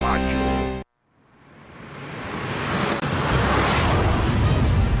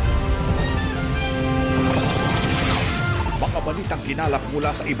ginalap mula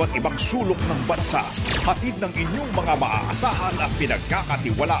sa iba't ibang sulok ng bansa. Hatid ng inyong mga maaasahan at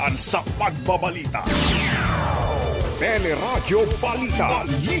pinagkakatiwalaan sa pagbabalita. Teleradyo Balita.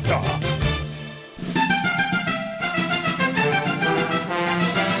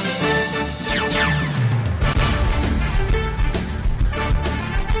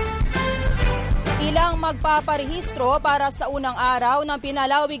 Ilang magpaparehistro para sa unang araw ng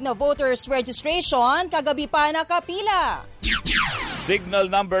pinalawig na voters registration, kagabi pa nakapila. Signal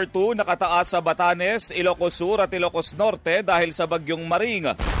number 2 nakataas sa Batanes, Ilocos Sur at Ilocos Norte dahil sa bagyong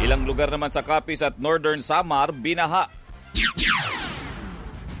Maring. Ilang lugar naman sa Capiz at Northern Samar binaha.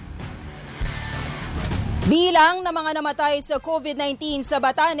 Bilang ng mga namatay sa COVID-19 sa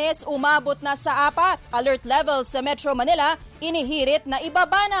Batanes umabot na sa 4. Alert level sa Metro Manila inihirit na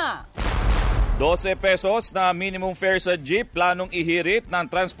ibaba na. 12 pesos na minimum fare sa jeep planong ihirit ng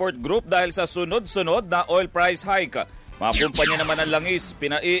transport group dahil sa sunod-sunod na oil price hike. Mga kumpanya naman ng langis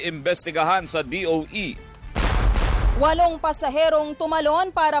pinaiimbestigahan sa DOE. 8 pasaherong tumalon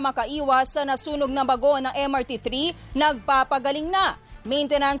para makaiwas sa nasunog na bago ng MRT-3 nagpapagaling na.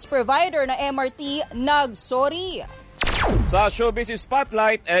 Maintenance provider na MRT nagsorry. Sa Showbiz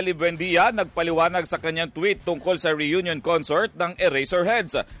Spotlight, Ellie Buendia nagpaliwanag sa kanyang tweet tungkol sa reunion concert ng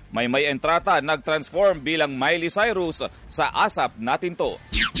Eraserheads. May entrata nag-transform bilang Miley Cyrus sa ASAP Natin To.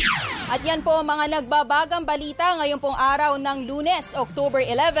 At yan po mga nagbabagang balita ngayon pong araw ng Lunes, October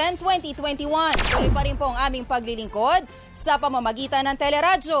 11, 2021. Tuloy pa rin po ang aming paglilingkod sa pamamagitan ng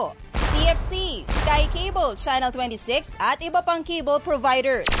Teleradyo, TFC, Sky Cable, Channel 26 at iba pang cable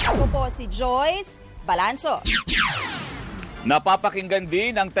providers. Ako po si Joyce Balancho. Napapakinggan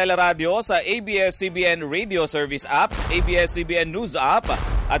din ang Teleradyo sa ABS-CBN Radio Service App, ABS-CBN News App,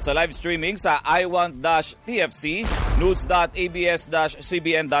 at sa live streaming sa iWant-TFC,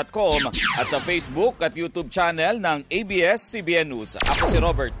 news.abs-cbn.com at sa Facebook at YouTube channel ng ABS-CBN News. Ako si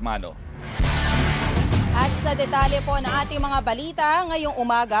Robert Mano. At sa detalye po ng ating mga balita, ngayong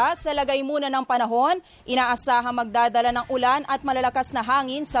umaga, sa lagay muna ng panahon, inaasahang magdadala ng ulan at malalakas na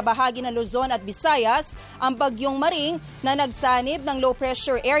hangin sa bahagi ng Luzon at Visayas ang bagyong Maring na nagsanib ng low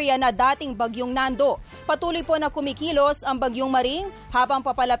pressure area na dating bagyong Nando. Patuloy po na kumikilos ang bagyong Maring habang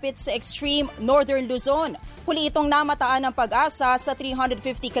papalapit sa extreme northern Luzon. Huli itong namataan ng pag-asa sa 350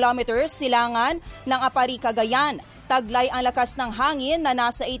 kilometers silangan ng Apari, Cagayan. Taglay ang lakas ng hangin na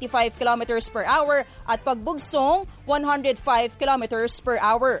nasa 85 kilometers per hour at pagbugsong 105 kilometers per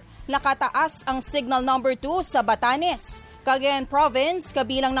hour. Nakataas ang signal number 2 sa Batanes, Cagayan Province,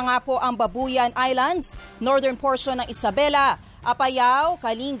 kabilang na nga po ang Babuyan Islands, northern portion ng Isabela, Apayao,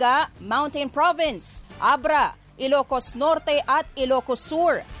 Kalinga, Mountain Province, Abra, Ilocos Norte at Ilocos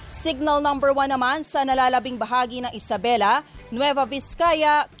Sur. Signal number 1 naman sa nalalabing bahagi ng Isabela, Nueva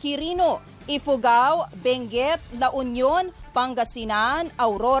Vizcaya, Quirino, Ifugao, Benguet, La Union, Pangasinan,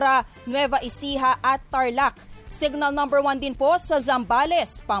 Aurora, Nueva Ecija at Tarlac. Signal number 1 din po sa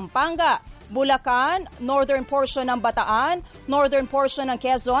Zambales, Pampanga, Bulacan, northern portion ng Bataan, northern portion ng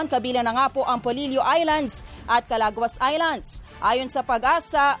Quezon, kabilang na nga po ang Polillo Islands at Calaguas Islands. Ayon sa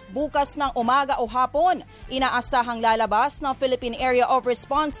Pag-asa, bukas ng umaga o hapon, inaasahang lalabas ng Philippine Area of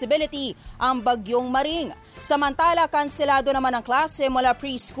Responsibility ang bagyong Maring. Samantala, kanselado naman ang klase mula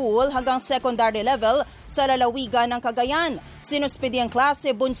preschool hanggang secondary level sa lalawigan ng Cagayan. Sinuspindi ang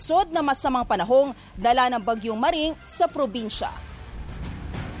klase bunsod na masamang panahong dala ng bagyong Maring sa probinsya.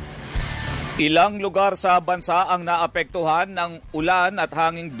 Ilang lugar sa bansa ang naapektuhan ng ulan at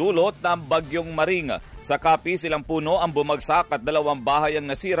hanging dulot ng bagyong Maring. Sa Capiz, ilang puno ang bumagsak at 2 bahay ang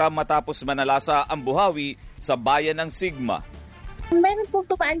nasira matapos manalasa ang buhawi sa bayan ng Sigma. Meron pong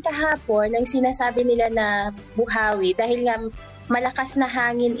tumaan kahapon ang sinasabi nila na buhawi dahil nga malakas na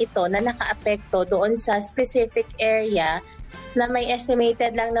hangin ito na nakaapekto doon sa specific area na may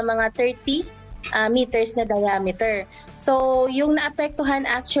estimated lang na mga 30 meters na diameter. So, yung naapektuhan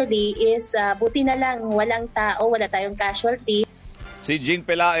actually is buti na lang walang tao, wala tayong casualty. Si Jing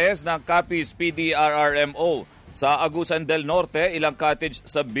Pelaez ng Capiz PDRRMO. Sa Agusan del Norte, ilang cottage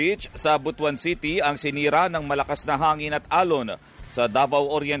sa beach sa Butuan City ang sinira ng malakas na hangin at alon. Sa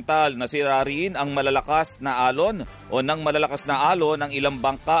Davao Oriental, nasira rin ang malalakas na alon o ng malalakas na alon ng ilang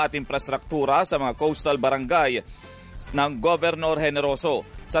bangka at infrastruktura sa mga coastal barangay ng Gobernador Generoso.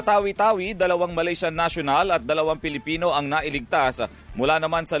 Sa Tawi-Tawi, 2 Malaysian national at 2 Pilipino ang nailigtas mula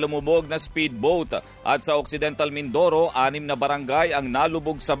naman sa lumubog na speedboat. At sa Occidental Mindoro, 6 na barangay ang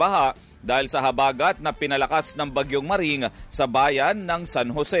nalubog sa baha dahil sa habagat na pinalakas ng bagyong Maring sa bayan ng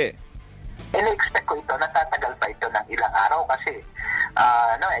San Jose. Ina-expect ko ito, natatagal pa ito ng ilang araw kasi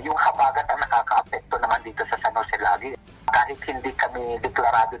yung habagat ang nakaka-apekto naman dito sa San Jose lagi. kahit hindi kami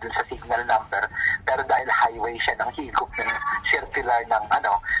deklarado dun sa signal number, pero dahil highway siya ng higop ng circular ng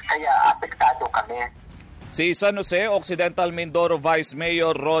kaya apektado kami. Si San Jose Occidental Mindoro Vice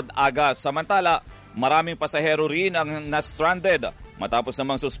Mayor Rod Agas. Samantala, maraming pasahero rin ang na-stranded matapos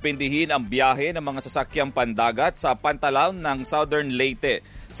namang suspindihin ang biyahe ng mga sasakyang pandagat sa pantalaw ng Southern Leyte.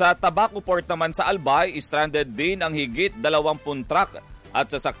 Sa Tabaco Port naman sa Albay, stranded din ang higit 20 truck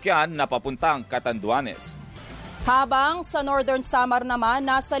at sasakyan na papuntang Catanduanes. Habang sa Northern Samar naman,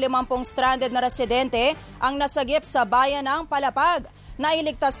 nasa 50 stranded na residente ang nasagip sa bayan ng Palapag.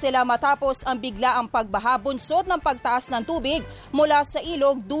 Nailigtas sila matapos ang biglaang pagbaha bunsod ng pagtaas ng tubig mula sa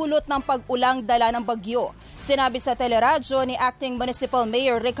ilog dulot ng pag-ulang dala ng bagyo. Sinabi sa teleradyo ni Acting Municipal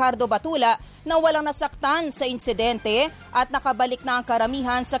Mayor Ricardo Batula na walang nasaktan sa insidente at nakabalik na ang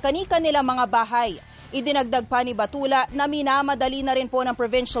karamihan sa kani-kanilang mga bahay. Idinagdag pa ni Batula na minamadali na rin po ng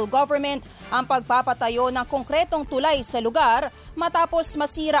provincial government ang pagpapatayo ng konkretong tulay sa lugar matapos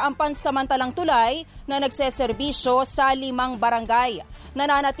masira ang pansamantalang tulay na nagseserbisyo sa 5 barangay.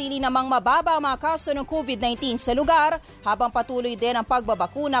 Nananatili namang mababa ang mga kaso ng COVID-19 sa lugar habang patuloy din ang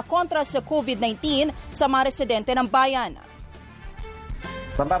pagbabakuna kontra sa COVID-19 sa mga residente ng bayan.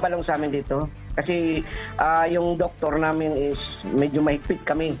 Mababalong sa amin dito kasi yung doktor namin is medyo mahigpit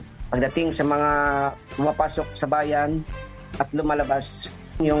kami. Pagdating sa mga pumapasok sa bayan at lumalabas,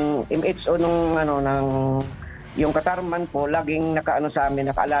 yung MHO yung katarman po laging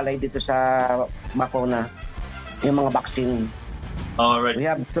nakaalalay dito sa bakuna, yung mga vaccine. Alright. We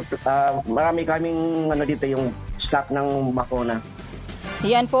have marami kaming dito yung stock ng bakuna.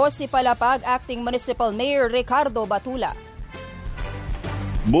 Yan po si Palapag Acting Municipal Mayor Ricardo Batula.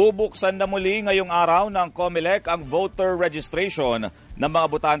 Bubuksan na muli ngayong araw ng COMELEC ang voter registration ng mga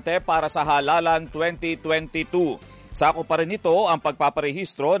botante para sa halalan 2022. Sakop pa rin nito ang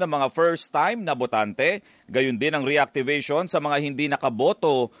pagpaparehistro ng mga first-time na botante, gayon din ang reactivation sa mga hindi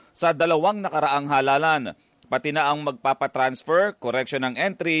nakaboto sa 2 nakaraang halalan, pati na ang magpapatransfer, correction ng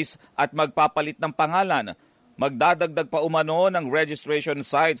entries at magpapalit ng pangalan. Magdadagdag pa umano ng registration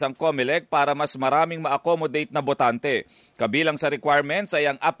sites ang COMELEC para mas maraming ma-accommodate na botante. Kabilang sa requirements ay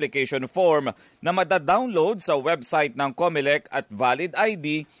ang application form na madadownload sa website ng COMELEC at valid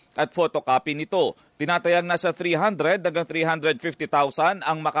ID at photocopy nito. Tinatayang nasa 300 hanggang 350,000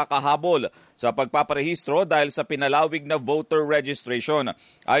 ang makakahabol sa pagpaparehistro dahil sa pinalawig na voter registration.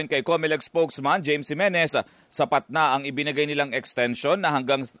 Ayon kay COMELEC spokesman James Jimenez, sapat na ang ibinigay nilang extension na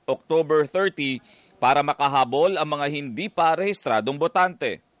hanggang October 30 para makahabol ang mga hindi pa rehistradong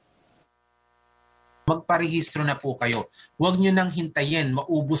botante. Magparehistro na po kayo. Huwag nyo nang hintayin,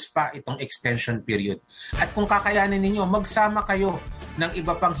 maubos pa itong extension period. At kung kakayanin ninyo, magsama kayo ng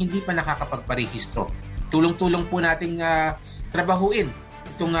iba pang hindi pa nakakapagparehistro. Tulong-tulong po nating trabahuin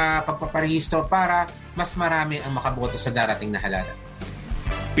itong pagpaparehistro para mas marami ang makaboto sa darating na halalan.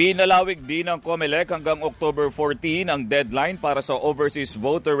 Pinalawig din ng COMELEC hanggang October 14 ang deadline para sa overseas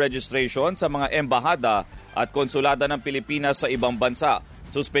voter registration sa mga embahada at konsulada ng Pilipinas sa ibang bansa.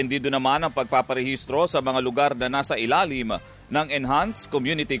 Suspendido naman ang pagpaparehistro sa mga lugar na nasa ilalim ng Enhanced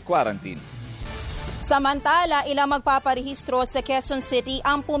Community Quarantine. Samantala, ilang magpaparehistro sa Quezon City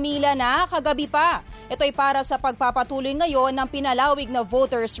ang pumila na kagabi pa. Ito'y para sa pagpapatuloy ngayon ng pinalawig na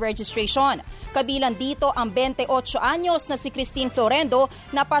voters registration. Kabilang dito ang 28 anyos na si Christine Florendo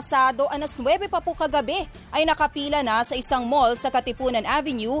na pasado alas 9 pa po kagabi ay nakapila na sa isang mall sa Katipunan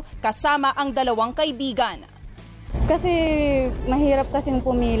Avenue kasama ang 2 kaibigan. Kasi mahirap kasing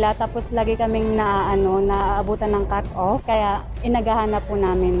pumila tapos lagi kaming naaabutan ng cut-off kaya inagahanap po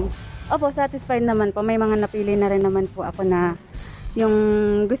namin. Opo, satisfied naman po. May mga napili na rin naman po ako na yung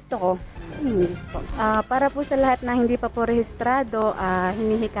gusto ko. Para po sa lahat na hindi pa po rehistrado,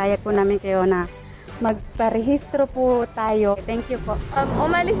 hinihikayat po namin kayo na magparehistro po tayo. Thank you po.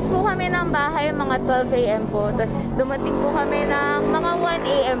 Umalis po kami ng bahay mga 12 a.m. po. Tapos dumating po kami ng mga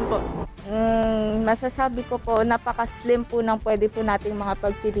 1 a.m. po. Masasabi ko po, napaka-slim po ng pwede po nating mga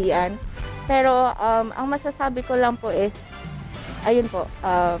pagpilian. Pero ang masasabi ko lang po is, ayun po,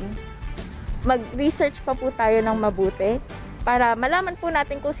 mag-research pa po tayo ng mabuti para malaman po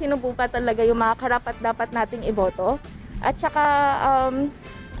natin kung sino po pa talaga yung mga karapat-dapat nating iboto. At saka,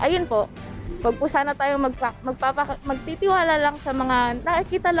 ayun po, wag po sana tayo magtitiwala lang sa mga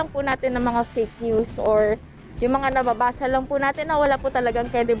nakikita lang po natin ng mga fake news or yung mga nababasa lang po natin na wala po talagang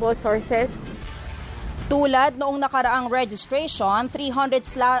credible sources. Tulad noong nakaraang registration, 300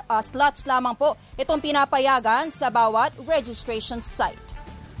 slots lamang po itong pinapayagan sa bawat registration site.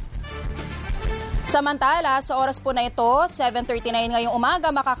 Samantala, sa oras po na ito, 7:39 ngayong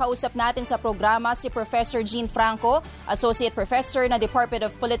umaga, makakausap natin sa programa si Professor Jean Franco, Associate Professor na Department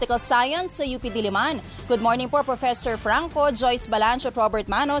of Political Science sa UP Diliman. Good morning po, Professor Franco. Joyce Balancho at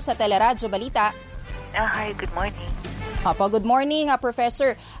Robert Mano sa Radyo Balita. Hi, good morning. Apo, good morning,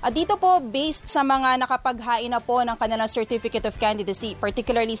 Professor. Dito po, based sa mga nakapaghain na po ng kanilang Certificate of Candidacy,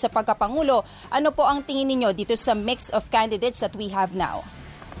 particularly sa pagkapangulo, ano po ang tingin ninyo dito sa mix of candidates that we have now?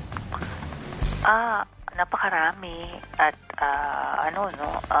 Napakarami at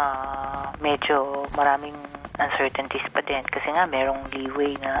medyo maraming uncertainties pa din kasi nga merong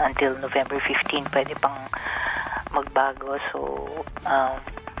leeway na until November 15 pwede pang magbago. So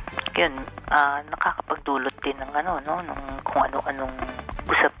nakakapagdulot din ng nung kung ano-anong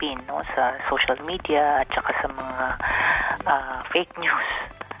usapin sa social media at saka sa mga fake news.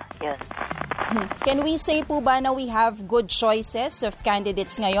 Yun. Can we say po ba na we have good choices of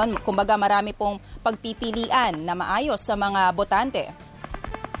candidates ngayon? Kumbaga marami pong pagpipilian na maayos sa mga botante.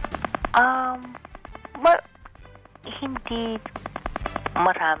 Hindi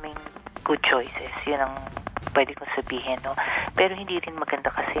maraming good choices. Yun ang pwede kong sabihin, no? Pero hindi rin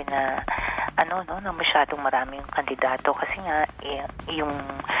maganda kasi na na masyadong maraming kandidato kasi nga yung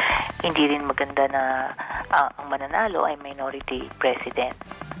hindi rin maganda na ang mananalo ay minority president.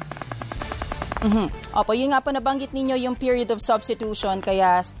 Opo, yun nga po nabanggit ninyo yung period of substitution,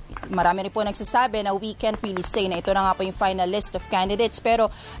 kaya marami rin po nagsasabi na we can't really say na ito na nga po yung final list of candidates. Pero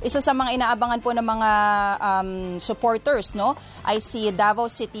isa sa mga inaabangan po ng mga supporters, no, ay si Davao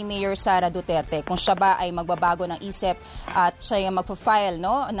City Mayor Sara Duterte. Kung siya ba ay magbabago ng isip at siya yung magpa-file,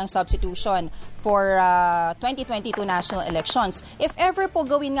 no, ng substitution for 2022 national elections. If ever po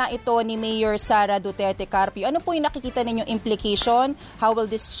gawin nga ito ni Mayor Sara Duterte Carpio, ano po yung nakikita ninyong implication? How will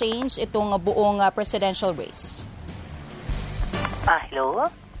this change itong buong presidential race? Hello?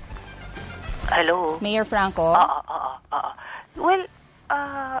 Hello? Mayor Franco? Well,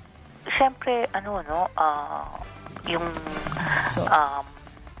 syempre, yung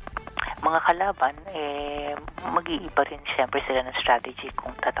mga kalaban, mag-iiba rin syempre sila ng strategy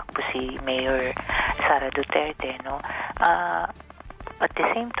kung tatakbo si Mayor Sara Duterte, no? At the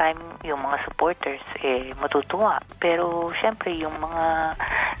same time, yung mga supporters, matutuwa. Pero syempre, yung mga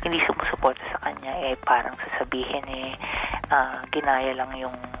hindi sumusuporta sa kanya, parang sasabihin, ginaya lang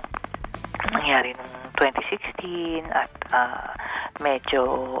yung nangyari noong 2016 at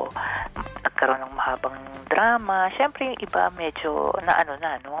medyo nagkaroon ng mahabang drama. Siyempre yung iba medyo alam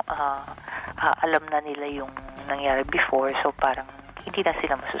na nila yung nangyari before, so parang hindi na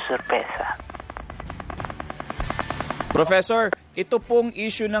sila masusurpresa. Professor, ito pong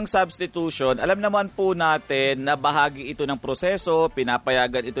issue ng substitution, alam naman po natin na bahagi ito ng proseso,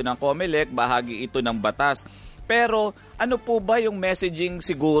 pinapayagan ito ng COMELEC, bahagi ito ng batas. Pero ano po ba yung messaging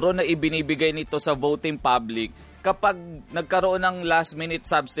siguro na ibinibigay nito sa voting public kapag nagkaroon ng last minute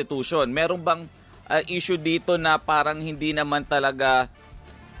substitution? Meron bang issue dito na parang hindi naman talaga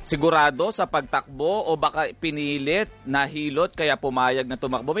sigurado sa pagtakbo o baka pinilit, nahilot kaya pumayag na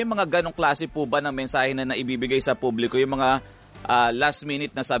tumakbo? May mga ganong klase po ba ng mensahe na naibibigay sa publiko yung mga last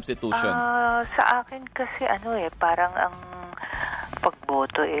minute na substitution? Sa akin kasi parang ang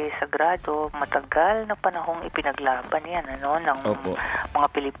pagboto sagrado, matagal na panahong ipinaglaban yan ng mga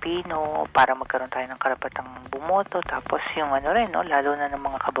Pilipino para magkaroon tayo ng karapatang bumoto, tapos yung lalo na ng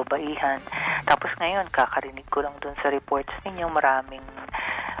mga kababaihan. Tapos ngayon kakarinig ko lang dun sa reports ninyo, maraming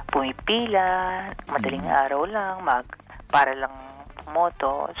pumipila, madaling araw lang para lang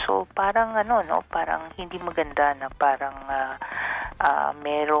bumoto. So parang parang hindi maganda na parang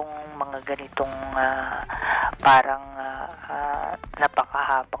merong mga ganitong parang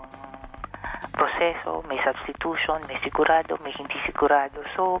napakahabang proseso, may substitution, may sigurado, may hindi sigurado.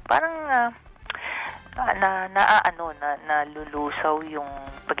 So parang nalulusaw yung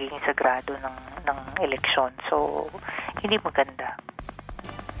pagiging sagrado ng eleksyon. So hindi maganda.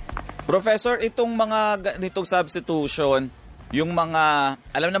 Professor, itong nitong substitution, yung mga,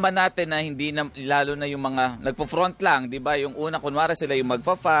 alam naman natin na hindi na, lalo na yung mga nagpo-front lang, di ba? Yung una, kunwari sila yung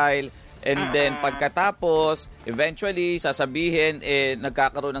magpa-file, and then pagkatapos, eventually, sasabihin,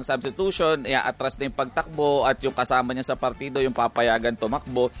 nagkakaroon ng substitution, atras na yung pagtakbo at yung kasama niya sa partido, yung papayagan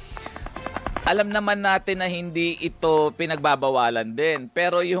tumakbo. Alam naman natin na hindi ito pinagbabawalan din.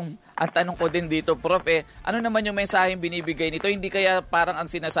 Pero ang tanong ko din dito, Prof, ano naman yung mensaheng binibigay nito? Hindi kaya parang ang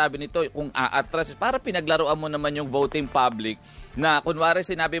sinasabi nito, kung aatras, para pinaglaruan mo naman yung voting public na kunwari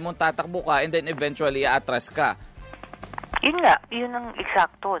sinabi mong tatakbo ka and then eventually aatras ka. Yun nga, yun ang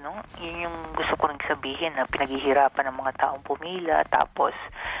eksakto, no? Yun yung gusto ko rin sabihin na pinaghihirapan ng mga taong pumila, tapos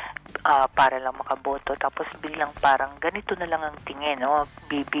para lang makaboto, tapos biglang parang ganito na lang ang tingin, no?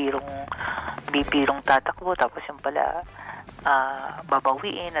 bibirong tatakbo tapos yung pala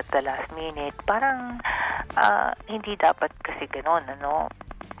babawiin at the last minute. Parang hindi dapat kasi ganun,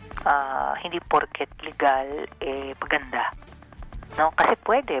 hindi porket legal paganda. No, kasi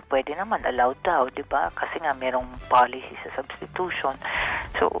pwede naman, allowed daw, 'di ba? Kasi nga merong policy sa substitution.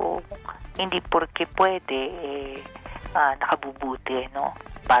 So hindi porke pwede nakabubuti, no,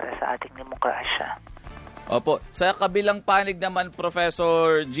 para sa ating demokrasya. Opo, sa kabilang panig naman,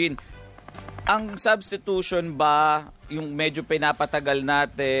 Professor Jean, ang substitution ba yung medyo pinapatagal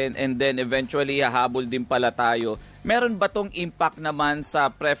natin and then eventually hahabol din pala tayo, meron ba tong impact naman sa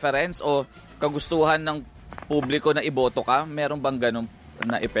preference o kagustuhan ng publiko na iboto ka? Meron bang ganong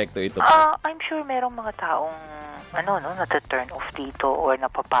na epekto ito? I'm sure merong mga taong nata-turn off dito or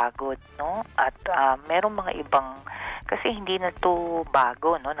napapagod, no? At merong mga ibang, kasi hindi na to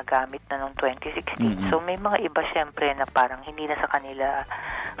bago, no? Nagamit na noong 2016. Mm-hmm. So may mga iba syempre na parang hindi na sa kanila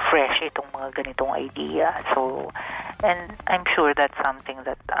fresh itong mga ganitong idea. So, and I'm sure that's something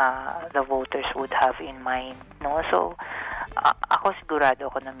that the voters would have in mind, no? So ako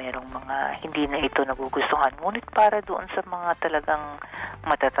sigurado ako na merong mga hindi na ito nagugustuhan. Ngunit para doon sa mga talagang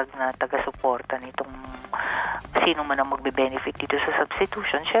matatag na taga-suporta nitong sino man ang magbe-benefit dito sa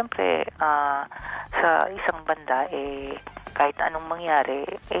substitution, syempre sa isang banda kahit anong mangyari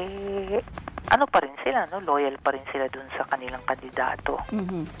ano pa rin sila, no? Loyal pa rin sila dun sa kanilang kandidato.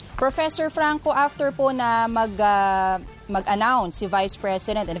 Mm-hmm. Professor Franco, after po na mag-announce si Vice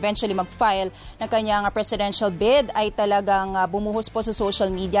President and eventually mag-file ng kanyang presidential bid, ay talagang bumuhos po sa social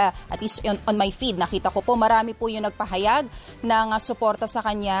media. At least on my feed, nakita ko po marami po yung nagpahayag ng suporta sa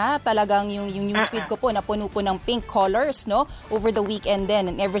kanya. Talagang yung newsfeed ko po napuno po ng pink colors, no, over the weekend din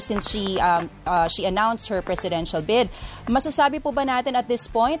and ever since she announced her presidential bid. Masasabi po ba natin at this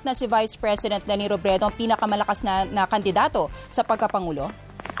point na si Vice President Leni Robredo ang pinakamalakas na kandidato sa pagkapangulo?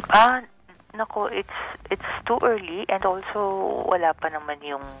 Nako, it's too early and also wala pa naman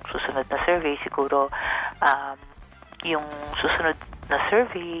yung susunod na survey. Siguro yung susunod na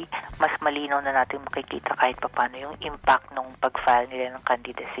survey, mas malinaw na natin makikita kahit paano yung impact ng pag-file nila ng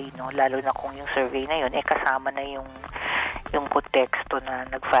candidacy, no? Lalo na kung yung survey na yun kasama na yung konteksto na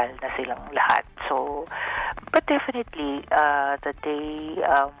nag-file na silang lahat. So, but definitely the day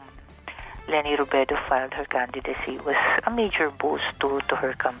Leni Robredo filed her candidacy was a major boost to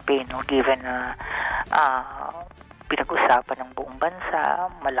her campaign, no? Given na pinag-usapan ng buong bansa,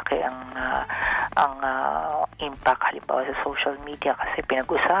 malaki ang impact halimbawa sa social media kasi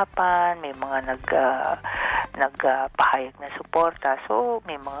pinag-usapan, may mga nagpahayag na suporta, so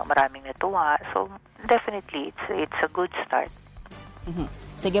may maraming natuwa. So definitely it's a good start. Mm-hmm.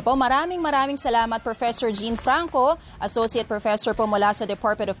 Sige po, maraming salamat Professor Jean Franco, Associate Professor po mula sa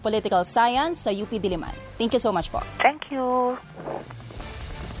Department of Political Science sa UP Diliman. Thank you so much po. Thank you.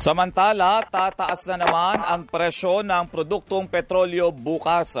 Samantala, tataas na naman ang presyo ng produktong petrolyo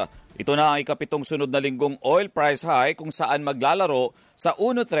bukas. Ito na ang ikapitong sunod na linggong oil price high kung saan maglalaro sa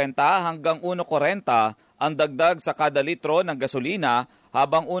 1.30 hanggang 1.40 ang dagdag sa kada litro ng gasolina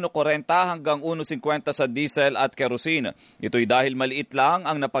habang 1.40 hanggang 1.50 sa diesel at kerosene. Ito'y dahil maliit lang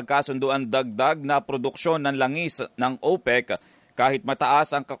ang napagkasunduan dagdag na produksyon ng langis ng OPEC kahit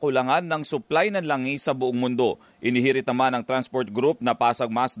mataas ang kakulangan ng supply ng langis sa buong mundo. Inihirit naman ng transport group na Pasag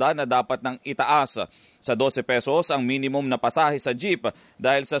Mazda na dapat nang itaas sa 12 pesos ang minimum na pasahe sa jeep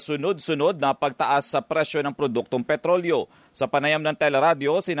dahil sa sunod-sunod na pagtaas sa presyo ng produktong petrolyo. Sa panayam ng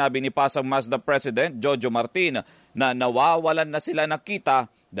teleradyo, sinabi ni Pasag Mazda President Jojo Martin na nawawalan na sila ng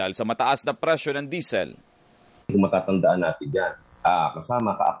kita dahil sa mataas na presyo ng diesel. Kung matatandaan natin yan,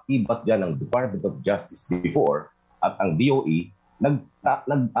 kasama ka-aktibat dyan ng Department of Justice before at ang DOE,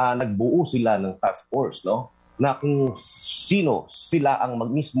 nagbuo sila ng task force, no? Na kung sino sila ang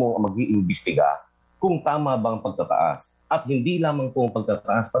mismo mag-iimbestiga kung tama bang pagtataas. At hindi lamang kung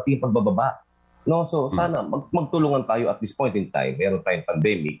pagtataas, pati yung pagbababa. No? So sana magtulungan tayo at this point in time, meron tayong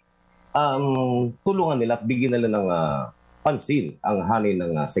pandemic, tulungan nila at bigyan nila ng pansin ang hanay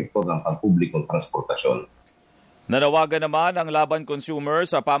ng sektor ng pampublikong transportasyon. Nanawagan naman ang Laban Consumer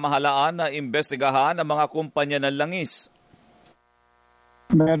sa pamahalaan na imbestigahan ang mga kumpanya ng langis.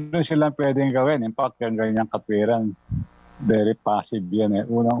 Meron silang pwedeng gawin. In fact, yung ganyang katwiran, very passive yan.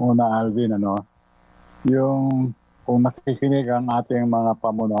 Unang-una, Alvin, yung kung nakikinig ang ating mga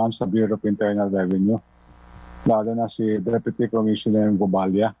pamunuan sa Bureau of Internal Revenue, lalo na si Deputy Commissioner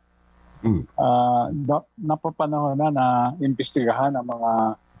Gubalya, napapanahon na imbestigahan ang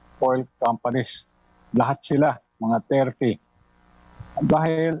mga oil companies. Lahat sila, mga 30.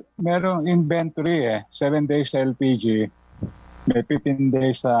 Dahil merong inventory 7 days sa LPG, may 15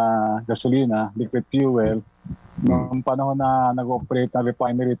 days sa gasolina, liquid fuel. Noong panahon na nag-operate na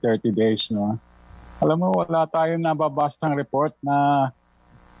refinery, 30 days. No? Alam mo, wala tayong nababasang report na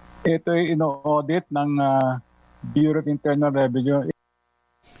ito'y ino-audit ng Bureau of Internal Revenue.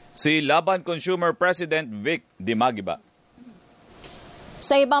 Si Laban Consumer President Vic Dimagiba.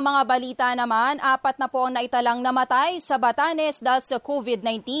 Sa ibang mga balita naman, 4 na po ang naitalang namatay sa Batanes dahil sa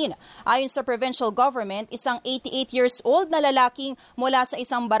COVID-19. Ayon sa provincial government, isang 88 years old na lalaking mula sa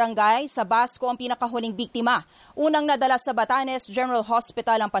isang barangay sa Basco ang pinakahuling biktima. Unang nadala sa Batanes General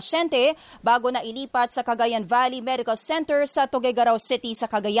Hospital ang pasyente bago na ilipat sa Cagayan Valley Medical Center sa Tuguegarao City sa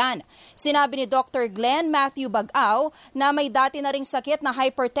Cagayan. Sinabi ni Dr. Glenn Matthew Bagao na may dati na ring sakit na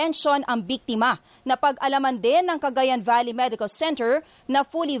hypertension ang biktima. Napag-alaman din ng Cagayan Valley Medical Center na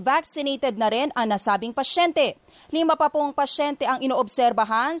fully vaccinated na rin ang nasabing pasyente. 5 pa pong pasyente ang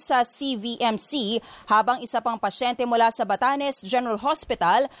inoobserbahan sa CVMC habang isa pang pasyente mula sa Batanes General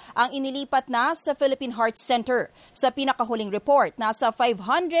Hospital ang inilipat na sa Philippine Heart Center. Sa pinakahuling report, nasa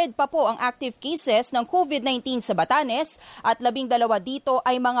 500 pa po ang active cases ng COVID-19 sa Batanes at 12 dito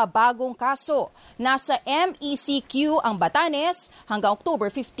ay mga bagong kaso. Nasa MECQ ang Batanes hanggang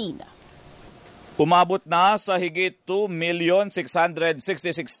October 15. Umabot na sa higit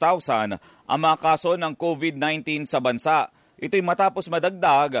 2,666,000 ang mga kaso ng COVID-19 sa bansa. Ito'y matapos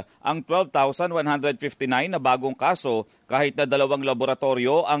madagdag ang 12,159 na bagong kaso kahit na 2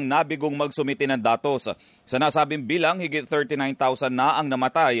 laboratorio ang nabigong magsumiti ng datos. Sa nasabing bilang, higit 39,000 na ang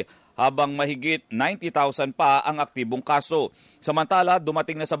namatay habang mahigit 90,000 pa ang aktibong kaso. Samantala,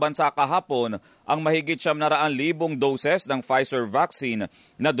 dumating na sa bansa kahapon ang mahigit 700,000 doses ng Pfizer vaccine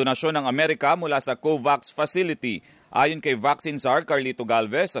na donasyon ng Amerika mula sa COVAX facility. Ayon kay Vaccine Czar Carlito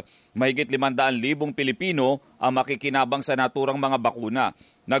Galvez, mahigit 500,000 Pilipino ang makikinabang sa naturang mga bakuna.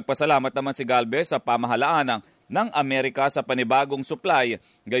 Nagpasalamat naman si Galvez sa pamahalaan ng Amerika sa panibagong supply,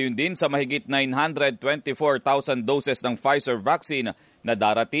 gayon din sa mahigit 924,000 doses ng Pfizer vaccine na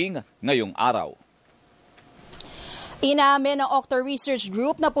darating ngayong araw. Inamin ng Octo Research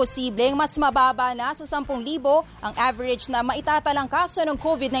Group na posibleng mas mababa na sa 10,000 ang average na maitatalang kaso ng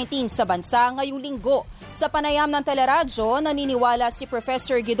COVID-19 sa bansa ngayong linggo. Sa panayam ng teleradyo, naniniwala si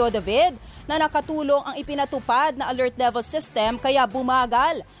Professor Guido David na nakatulong ang ipinatupad na alert level system kaya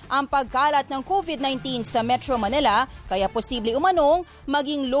bumagal ang pagkalat ng COVID-19 sa Metro Manila, kaya posible umanong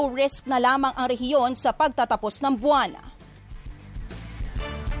maging low risk na lamang ang rehiyon sa pagtatapos ng buwan.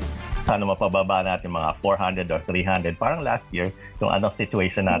 Sana mapababa natin mga 400 or 300. Parang last year, yung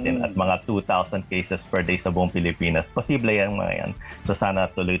situation natin at mga 2,000 cases per day sa buong Pilipinas. Posible yan mga yan. So sana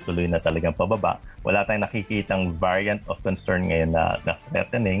tuloy-tuloy na talagang pababa. Wala tayong nakikitang variant of concern ngayon na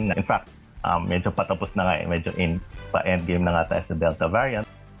threatening. In fact, medyo patapos na nga, medyo pa-endgame na nga tayo sa Delta variant.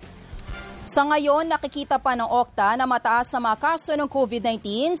 Sa ngayon, nakikita pa ng Okta na mataas sa mga kaso ng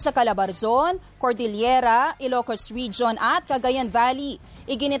COVID-19 sa Calabarzon, Cordillera, Ilocos Region at Cagayan Valley.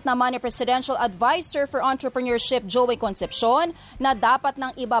 Iginit naman ni Presidential Advisor for Entrepreneurship Joey Concepcion na dapat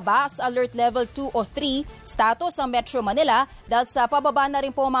nang ibaba sa Alert Level 2 o 3 status ang Metro Manila dahil sa pababa na rin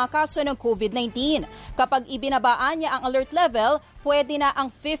po mga kaso ng COVID-19. Kapag ibinabaan niya ang alert level, pwede na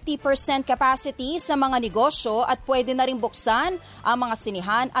ang 50% capacity sa mga negosyo at pwede na rin buksan ang mga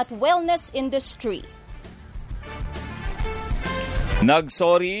sinihan at wellness industry.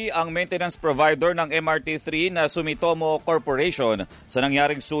 Nagsorry ang maintenance provider ng MRT3 na Sumitomo Corporation sa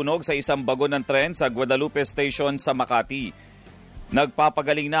nangyaring sunog sa isang bagon ng tren sa Guadalupe Station sa Makati.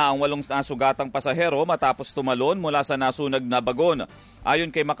 Nagpapagaling na ang 8 nasugatang pasahero matapos tumalon mula sa nasunog na bagon.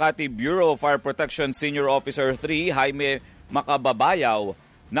 Ayon kay Makati Bureau of Fire Protection Senior Officer 3 Jaime Makababayaw,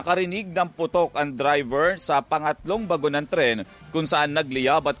 nakarinig ng putok ang driver sa pangatlong bagon ng tren kung saan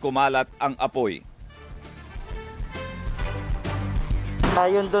nagliyab at kumalat ang apoy.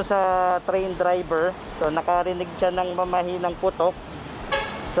 Ayon doon sa train driver, so nakarinig siya ng mamahinang putok.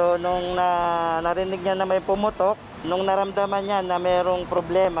 So nung narinig niya na may pumutok, nung naramdaman niya na mayroong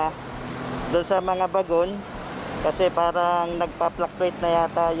problema doon sa mga bagon, kasi parang nagpa-fluctuate na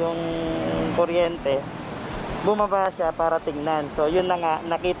yata yung kuryente, bumaba siya para tingnan. So yun na nga,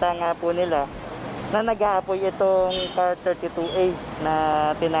 nakita nga po nila na nag-aapoy itong car 32A na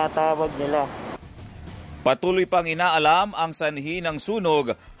tinatawag nila. Patuloy pang inaalam ang sanhi ng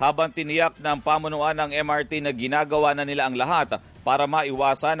sunog habang tiniyak ng pamunuan ng MRT na ginagawa na nila ang lahat para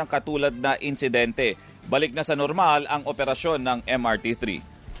maiwasan ang katulad na insidente. Balik na sa normal ang operasyon ng MRT3.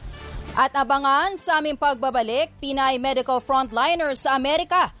 At abangan sa aming pagbabalik, Pinay medical frontliner sa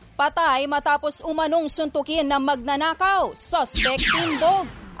Amerika, patay matapos umanong suntukin ng magnanakaw, suspect timbog,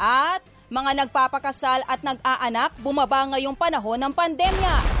 at mga nagpapakasal at nag-aanak bumaba ngayong panahon ng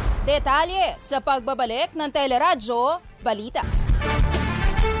pandemya. Detalye sa pagbabalik ng Teleradyo Balita.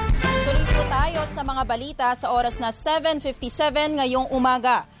 Tuloy po tayo sa mga balita sa oras na 7:57 ngayong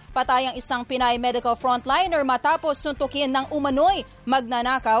umaga. Patay ang isang Pinay medical frontliner matapos suntukin ng umano'y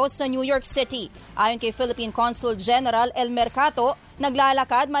magnanakaw sa New York City. Ayon kay Philippine Consul General El Mercato,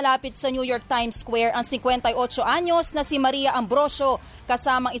 naglalakad malapit sa New York Times Square ang 58 anyos na si Maria Ambrosio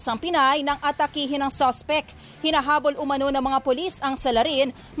kasamang isang Pinay nang atakihin ng suspect. Hinahabol umano ng mga pulis ang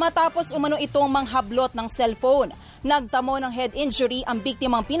salarin matapos umano itong manghablot ng cellphone. Nagtamo ng head injury ang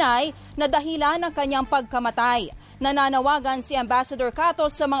biktimang Pinay na dahilan ng kanyang pagkamatay. Nananawagan si Ambassador Cato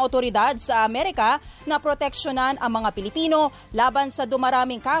sa mga otoridad sa Amerika na proteksyonan ang mga Pilipino laban sa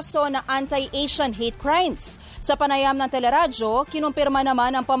dumaraming kaso na anti-Asian hate crimes. Sa panayam ng teleradyo, kinumpirma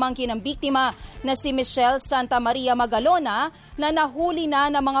naman ang pamangkin ng biktima na si Michelle Santa Maria Magalona na nahuli na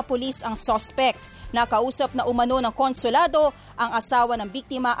ng mga pulis ang suspect. Nakausap na umano ng konsulado ang asawa ng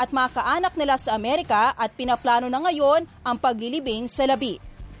biktima at mga kaanak nila sa Amerika at pinaplano na ngayon ang paglilibing sa labi.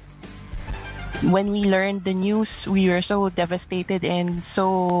 When we learned the news, we were so devastated and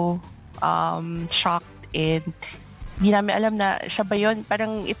so shocked, and di namin alam na siya ba yun.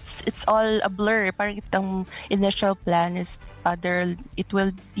 Parang it's all a blur. Parang itong initial plan is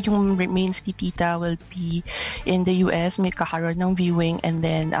yung remains ni Tita will be in the US, may kakaroon ng viewing, and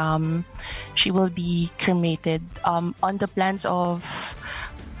then she will be cremated. On the plans of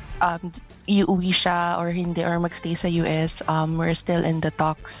iuwi siya or hindi or magstay sa US, we're still in the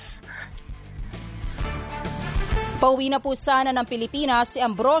talks. Pauwi na po sana ng Pilipinas si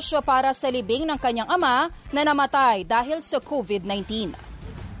Ambrosio para sa libing ng kanyang ama na namatay dahil sa COVID-19.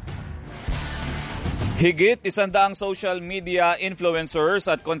 Higit 100 social media influencers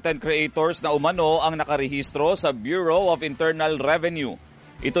at content creators na umano ang nakarehistro sa Bureau of Internal Revenue.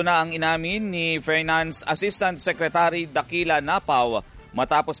 Ito na ang inamin ni Finance Assistant Secretary Dakila Napaw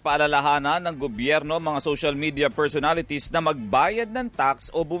matapos paalalahanan ng gobyerno mga social media personalities na magbayad ng tax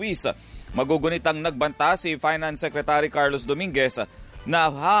o buwis. Magugunitang nagbanta si Finance Secretary Carlos Dominguez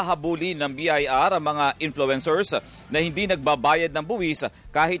na hahabulin ng BIR ang mga influencers na hindi nagbabayad ng buwis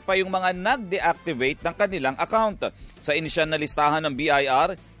kahit pa yung mga nag-deactivate ng kanilang account. Sa inisyal na listahan ng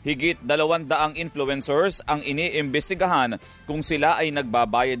BIR, higit 200 influencers ang iniimbestigahan kung sila ay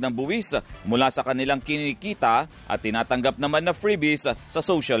nagbabayad ng buwis mula sa kanilang kinikita at tinatanggap naman na freebies sa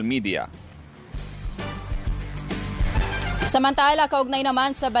social media. Samantala, kaugnay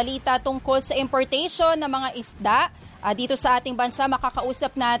naman sa balita tungkol sa importation ng mga isda, dito sa ating bansa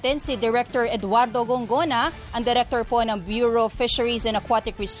makakausap natin si Director Eduardo Gongona, ang Director po ng Bureau of Fisheries and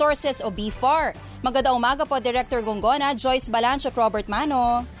Aquatic Resources o BFAR. Magandang umaga po, Director Gongona. Joyce Balancho, Robert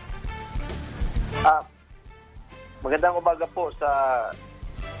Mano. Magandang umaga po sa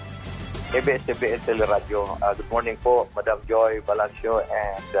ABS-CBN Teleradyo. Good morning po, Madam Joy Balancho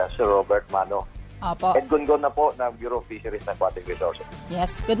and Sir Robert Mano. Opo. Ed Gungon na po ng Bureau of Fisheries and Aquatic Resources.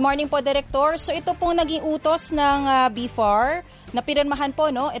 Yes. Good morning po, Director. So ito pong naging utos ng BFAR na pinirmahan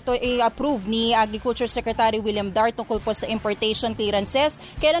po, no? Ito ay approved ni Agriculture Secretary William Dar tungkol po sa importation clearances.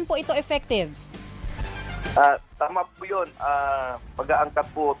 Kailan po ito effective? Tama po yun. Mag-aangkat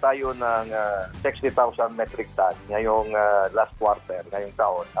po tayo ng 60,000 metric ton ngayong last quarter, ngayong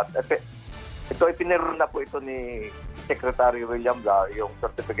taon. At ito ay pinirmahan na po ito ni Secretary William Dar, yung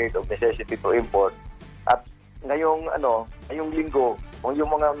Certificate of Necessity to Import. At ngayong linggo, yung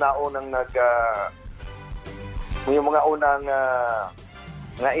mga naunang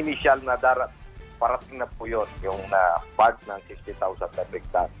initial na parating na po yun, yung part ng 60,000 metric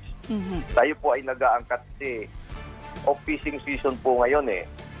tons. Mm-hmm. Tayo po ay nag-aangkat kasi off-fishing season po ngayon eh.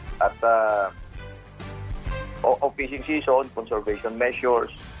 At off-fishing season, conservation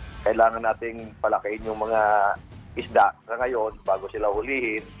measures, kailangan nating palakihin yung mga isda na ngayon bago sila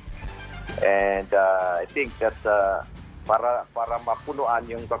hulihin. And I think that para mapunuan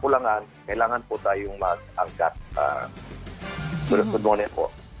yung kakulangan, kailangan po tayong mag-angkat. Good morning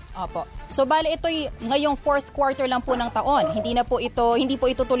po. Opo. So bali ito'y ngayong fourth quarter lang po ng taon. Hindi po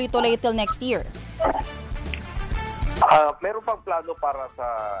ito tuloy-tuloy till next year. Meron pang plano para sa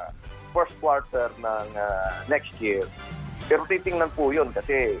first quarter ng next year. Pero titingnan po yun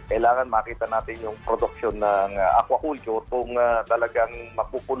kasi kailangan makita natin yung production ng aquaculture kung talagang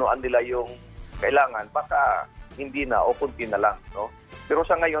mapupunuan nila yung kailangan. Baka hindi na o kunti na lang. No? Pero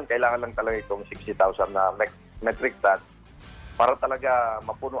sa ngayon, kailangan lang talaga itong 60,000 na metric ton para talaga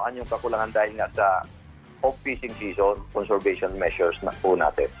mapunuan yung kakulangan dahil nga sa off-fishing season, conservation measures na po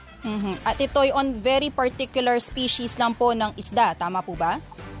natin. Mm-hmm. At ito'y on very particular species lang po ng isda. Tama po ba?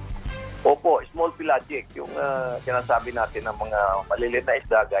 Opo, small pelagic, yung sinasabi natin ng mga maliliit na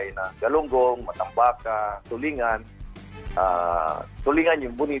isda gaya na galunggong, matambaka, tulingan. Tulingan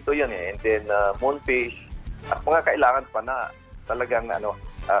yung bonito yan eh. And then moonfish at mga kailangan pa na talagang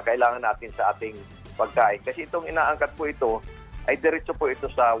kailangan natin sa ating pagkain. Kasi itong inaangkat po ito ay diretso po ito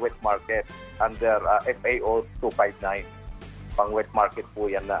sa wet market under FAO 259. Pang wet market po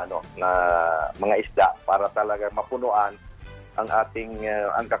yan na na mga isda para talaga mapunuan ang ating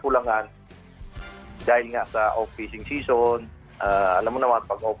ang kakulangan dahil nga sa off-fishing season. Alam mo naman,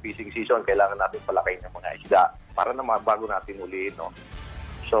 pag off-fishing season, kailangan natin palakayin ng mga isda para naman bago natin ulihin, no?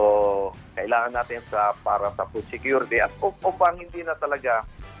 So, kailangan natin para sa food security at upang hindi na talaga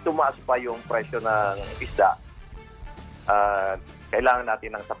tumaas pa yung presyo ng isda. Kailangan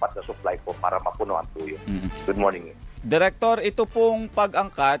natin ng sapat na supply po para mapunuan po yun. Good morning. Director, ito pong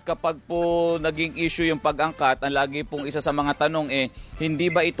pag-angkat, kapag po naging issue yung pag-angkat, ang lagi pong isa sa mga tanong hindi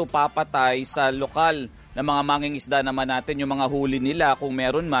ba ito papatay sa lokal na mga mangingisda naman natin, yung mga huli nila, kung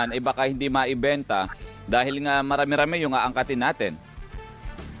meron man, baka hindi maibenta dahil nga marami-rami yung aangkatin natin?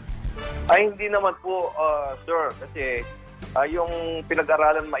 Ay, hindi naman po, sir, kasi yung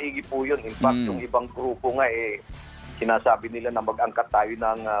pinag-aralan maigi po yun. In fact, yung ibang grupo nga sinasabi nila na mag-angkat tayo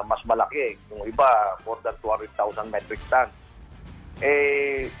ng mas malaki. Yung iba, more than 200,000 metric tons.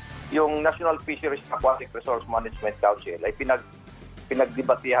 Yung National Fisheries Aquatic Resource Management Council ay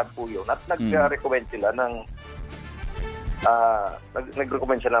pinagdebatihan po yun. At nag-recommend sila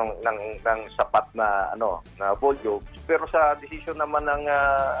nag-recommend sila ng sapat na na volume. Pero sa decision naman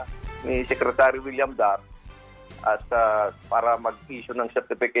ni Secretary William Dar para mag-issue ng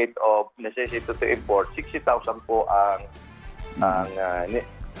Certificate of Necessity to Import, 60,000 po ang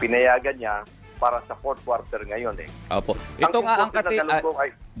pinayagan niya para sa fourth quarter ngayon. Opo. Ito nga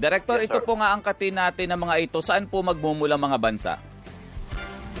Director, yes, ito po nga angkatin natin ng mga ito. Saan po magmumula mga bansa?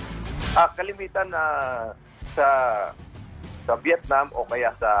 Kalimitan sa Vietnam o kaya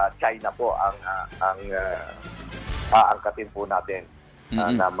sa China po ang aangkatin po natin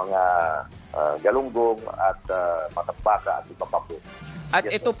na mga galunggong at matapaka at iba pa po. At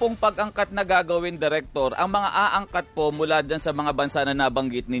yes, ito pong pag-angkat na gagawin, Director, ang mga aangkat po mula dyan sa mga bansa na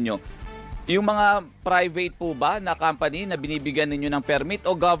nabanggit ninyo, yung mga private po ba na company na binibigyan ninyo ng permit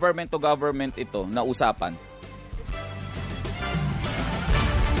o government to government ito na usapan?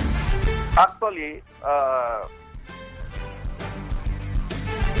 Actually,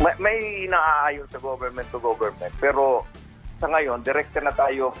 may naaayon sa government to government, pero sa ngayon, direkta na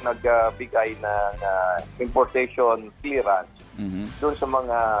tayo nagbigay ng importation clearance doon sa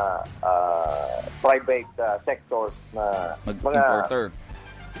mga private sectors na mga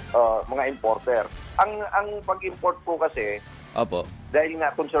importer. Ang pag-import po kasi, dahil nga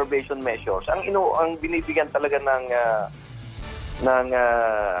conservation measures, ang binibigyan talaga ng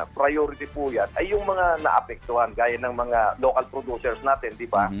priority po yan ay yung mga naapektuhan gaya ng mga local producers natin, di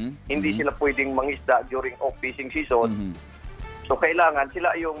ba? Hindi sila pwedeng mangisda during off-fishing season. So, kailangan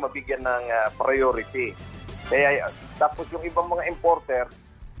sila yung mabigyan ng priority. Kaya, tapos yung ibang mga importer,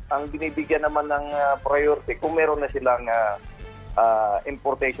 ang binibigyan naman ng priority kung meron na silang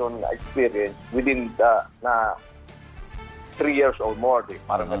importation experience within 3 years or more.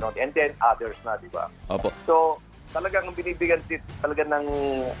 Parang ganun. And then others na, di ba? Opo. So, talagang binibigyan talaga ng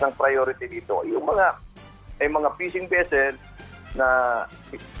priority dito. Yung mga fishing vessels na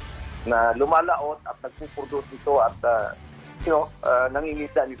lumalaot at nagpuproduce ito at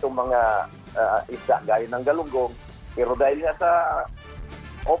nangingisda nitong mga isda gaya ng galunggong. Pero dahil nga sa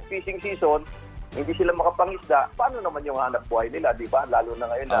off-fishing season, hindi sila makapangisda, paano naman yung hanap buhay nila, di ba? Lalo na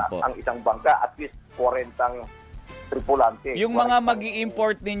ngayon na ang isang bangka, at least 40 tripulante. Yung mga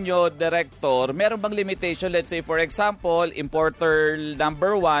mag-i-import ninyo, Director, meron bang limitation? Let's say, for example, importer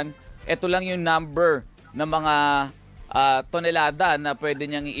number 1, ito lang yung number ng mga tonelada na pwede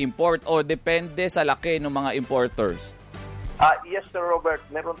niyang i-import o depende sa laki ng mga importers? Yes, Sir Robert.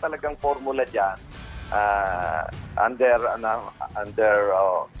 Meron talagang formula dyan. Under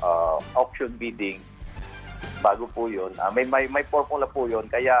auction bidding, bago po yun. May formula po yun.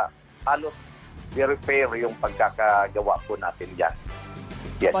 Kaya halos very fair yung pagkakagawa po natin dyan.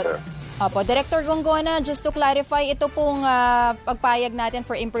 Yes, sir. Opo, Director Gongona, just to clarify, ito pong pagpayag natin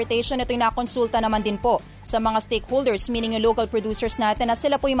for importation, ito yung nakonsulta naman din po sa mga stakeholders, meaning yung local producers natin, na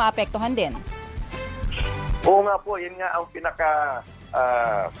sila po yung maapektuhan din. Oo nga po, yun nga ang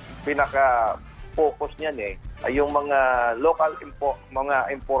pinaka-focus niyan ay yung mga local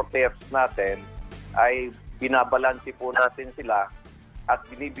mga importers natin ay binabalansi po natin sila at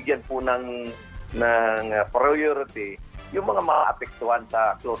binibigyan po ng priority yung mga maapektuhan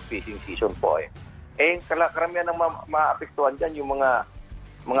sa close fishing season po karamihan ng maapektuhan dyan yung mga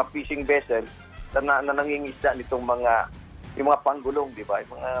fishing vessels na nangingisda nitong yung mga panggulong, di ba?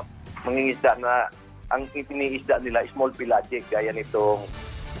 Yung mga mangingisda na ang itiniisda nila small pelagic gaya nitong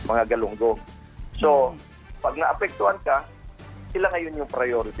mga galunggong. So, pag naapektuhan ka, sila ngayon yung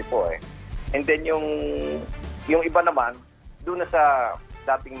priority po And then yung iba naman, doon na sa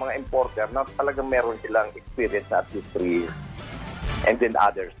dating mga importer na talagang meron silang experience na at least 3 years. And then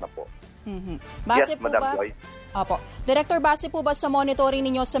others na po. Base yes, po Madam ba? Joy. Opo. Director, base po ba sa monitoring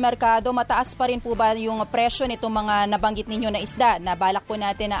ninyo sa merkado, mataas pa rin po ba yung presyo nitong mga nabanggit ninyo na isda na balak po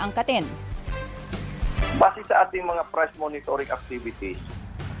natin na angkatin? Base sa ating mga price monitoring activities,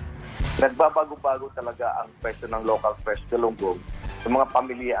 nagbabago-bago talaga ang presyo ng local fresh galunggong sa mga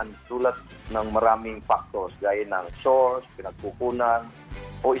pamilyan tulad ng maraming factors gaya ng source, pinagkukunan,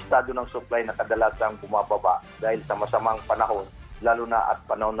 o estado ng supply na kadalasang bumababa dahil sa masamang panahon, lalo na at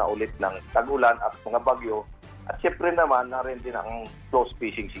panahon na ulit ng tag-ulan at mga bagyo. At siyempre naman, narin din ang close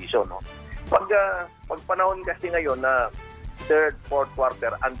fishing season. No? Pag panahon kasi ngayon na third, fourth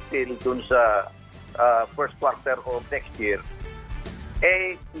quarter until dun sa first quarter of next year,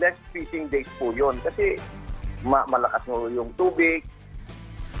 less fishing days po yun. Kasi malakas mo yung tubig,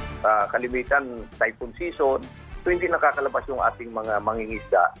 kalimitan typhoon season, so hindi nakakalabas yung ating mga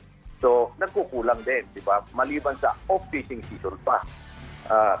mangingisda. So, nagkukulang din, di ba? Maliban sa off-fishing season pa,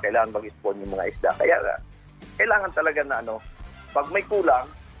 kailangan mag-spawn yung mga isda. Kaya, kailangan talaga na pag may kulang,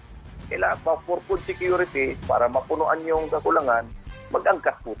 kailangan pa for food security, para mapunuan yung kakulangan,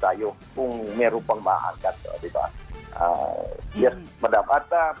 mag-angkat po tayo kung meron pang maangkat, di ba? Yes, madam. At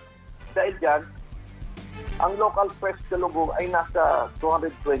dahil dyan, ang local fresh galunggong ay nasa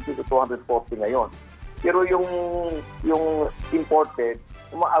 220 to 240 ngayon. Pero yung imported,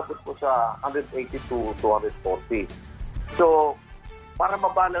 umaabot po sa 180 to 240. So, para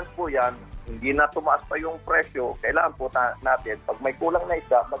mabalance po yan, hindi na tumaas pa yung presyo, kailangan po natin, pag may kulang na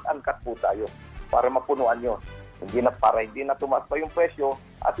isa, mag-angkat po tayo para mapunuan yun. Hindi na tumaas pa yung presyo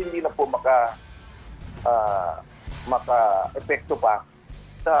at hindi na po maka-epekto pa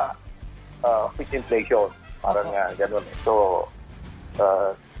sa fish inflation. Parang gano'n. So,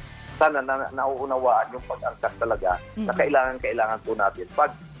 sana nauunawaan yung pag-angkat talaga na kailangan po natin.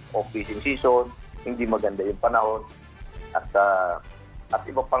 Pag off-fishing season, hindi maganda yung panahon at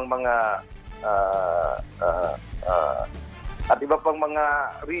iba pang mga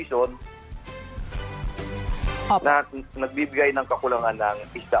reason na nagbibigay ng kakulangan ng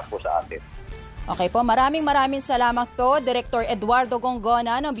isda po sa atin. Okay po, maraming salamat po, Director Eduardo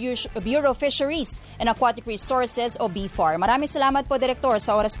Gongona ng Bureau of Fisheries and Aquatic Resources o BFAR. Maraming salamat po, Director,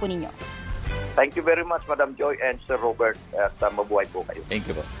 sa oras po ninyo. Thank you very much, Madam Joy and Sir Robert. At mabuhay po kayo. Thank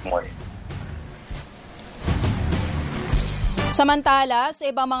you po. Morning. Samantala, sa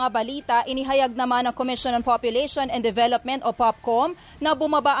ibang mga balita, inihayag naman ng Commission on Population and Development o POPCOM na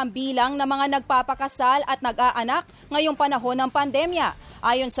bumaba ang bilang ng mga nagpapakasal at nag-aanak ngayong panahon ng pandemya.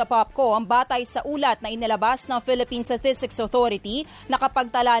 Ayon sa POPCOM, batay sa ulat na inilabas ng Philippine Statistics Authority,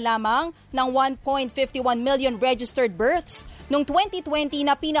 nakapagtala lamang ng 1.51 million registered births noong 2020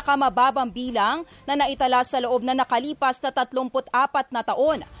 na pinakamababang bilang na naitala sa loob na nakalipas na 34 na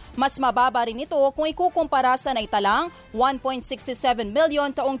taon. Mas mababa rin ito kung ikukumpara sa naitalang 1.67 million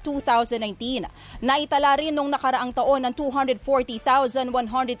taong 2019. Naitala rin noong nakaraang taon ng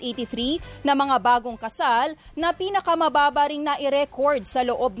 240,183 na mga bagong kasal na pinakamababa ring nai-record sa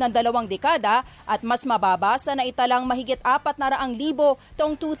loob ng 2 dekada at mas mababa sa naitalang mahigit 400,000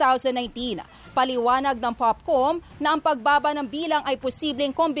 taong 2019. Paliwanag ng POPCOM na ang pagbaba ng bilang ay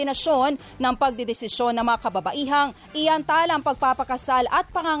posibleng kombinasyon ng pagdedesisyon ng mga kababaihang iantala ang pagpapakasal at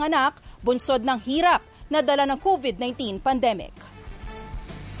panganganak bunsod ng hirap na dala ng COVID-19 pandemic.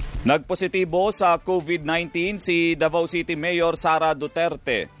 Nagpositibo sa COVID-19 si Davao City Mayor Sara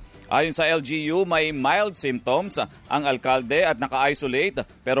Duterte. Ayon sa LGU, may mild symptoms ang alkalde at naka-isolate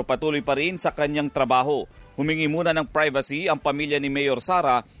pero patuloy pa rin sa kanyang trabaho. Humingi muna ng privacy ang pamilya ni Mayor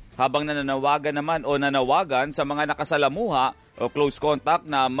Sara habang nanawagan sa mga nakasalamuha o close contact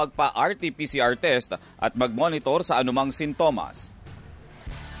na magpa-RT-PCR test at mag-monitor sa anumang sintomas.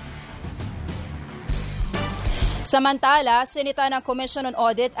 Samantala, sinita ng Commission on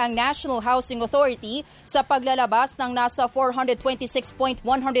Audit ang National Housing Authority sa paglalabas ng nasa 426.104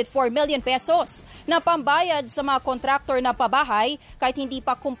 million pesos na pambayad sa mga kontraktor na pabahay kahit hindi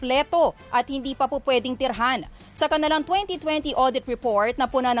pa kumpleto at hindi pa po pwedeng tirhan. Sa kanilang 2020 audit report na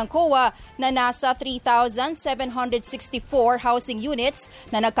puna ng COA na nasa 3,764 housing units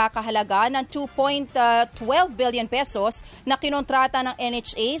na nagkakahalaga ng 2.12 billion pesos na kinontrata ng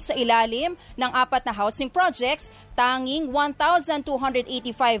NHA sa ilalim ng 4 na housing projects, tanging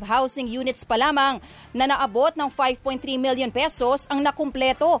 1,285 housing units pa lamang na naabot ng 5.3 million pesos ang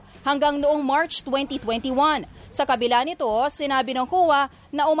nakumpleto hanggang noong March 2021. Sa kabila nito, sinabi ng COA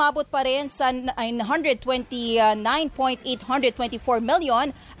na umabot pa rin sa 929.824 million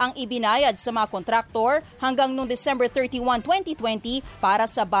ang ibinayad sa mga kontraktor hanggang noong December 31, 2020 para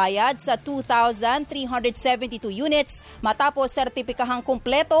sa bayad sa 2,372 units matapos sertipikahang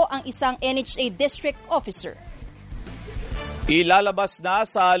kumpleto ang isang NHA district officer. Ilalabas na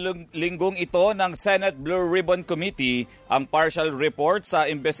sa linggong ito ng Senate Blue Ribbon Committee ang partial report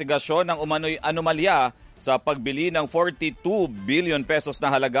sa investigasyon ng umano'y anomalya sa pagbili ng 42 billion pesos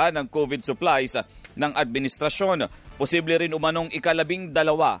na halaga ng COVID supplies ng administrasyon. Posible rin umanong ika-12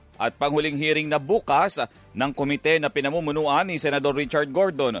 at panghuling hearing na bukas ng komite na pinamumunuan ni Senador Richard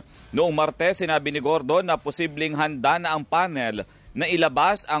Gordon. Noong Martes, sinabi ni Gordon na posibleng handa na ang panel na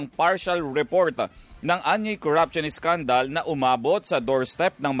ilabas ang partial report ng anti-corruption scandal na umabot sa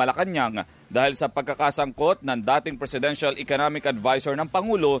doorstep ng Malacanang dahil sa pagkakasangkot ng dating Presidential Economic Advisor ng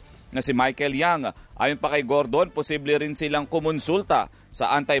Pangulo na si Michael Yang. Ayon pa kay Gordon, posible rin silang kumonsulta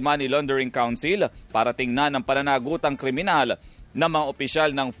sa Anti-Money Laundering Council para tingnan ang pananagutang kriminal ng mga opisyal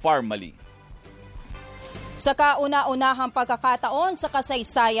ng Pharmally. Sa kauna-unahang pagkakataon sa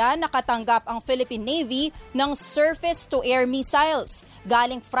kasaysayan, nakatanggap ang Philippine Navy ng surface-to-air missiles.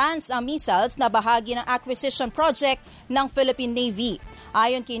 Galing France ang missiles na bahagi ng acquisition project ng Philippine Navy.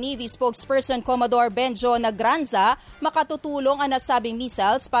 Ayon kay Navy spokesperson Commodore Benjo Nagranza, makatutulong ang nasabing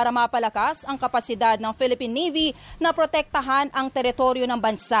missiles para mapalakas ang kapasidad ng Philippine Navy na protektahan ang teritoryo ng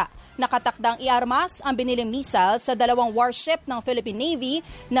bansa. Nakatakdang iarmas ang biniling missile sa dalawang warship ng Philippine Navy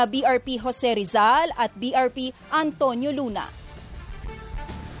na BRP Jose Rizal at BRP Antonio Luna.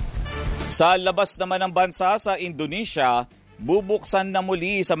 Sa labas naman ng bansa sa Indonesia, bubuksan na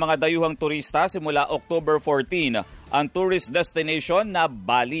muli sa mga dayuhang turista simula October 14 ang tourist destination na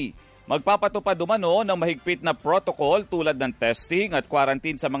Bali. Magpapatupad umano ng mahigpit na protocol tulad ng testing at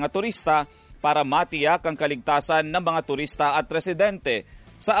quarantine sa mga turista para matiyak ang kaligtasan ng mga turista at residente.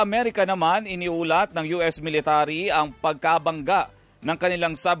 Sa Amerika naman, iniulat ng US military ang pagkabangga ng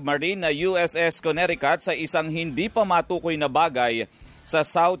kanilang submarine na USS Connecticut sa isang hindi pa matukoy na bagay sa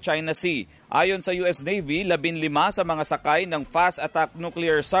South China Sea. Ayon sa US Navy, 15 sa mga sakay ng fast attack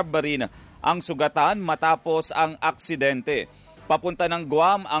nuclear submarine ang sugatan matapos ang aksidente. Papunta ng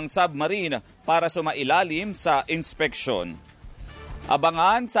Guam ang submarine para sumailalim sa inspeksyon.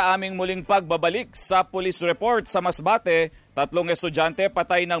 Abangan sa aming muling pagbabalik sa police report sa Masbate, 3 estudyante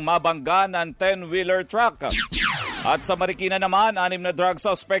patay ng mabangga ng 10-wheeler truck. At sa Marikina naman, 6 na drug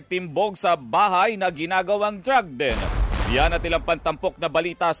suspect timbog sa bahay na ginagawang drug den. Yan at ilang pantampok na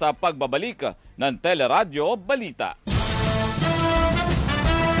balita sa pagbabalik ng Teleradyo Balita.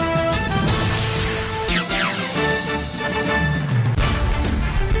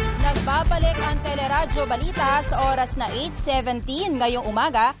 Nagbabalik ang Teleradyo Balita sa oras na 8:17 ngayong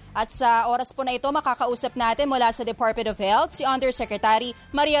umaga at sa oras po na ito makakausap natin mula sa Department of Health si Undersecretary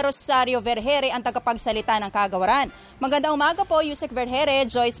Maria Rosario Vergere, ang tagapagsalita ng Kagawaran. Magandang umaga po, Yusek Vergere,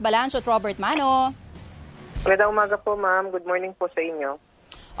 Joyce Balancho at Robert Mano. Magandang umaga po, ma'am. Good morning po sa inyo.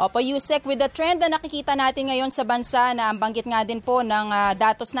 Opo, Yusek, with the trend na nakikita natin ngayon sa bansa na ang banggit nga din po ng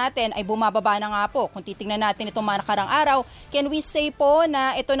datos natin ay bumababa na nga po. Kung titingnan natin itong mga nakarang araw, can we say po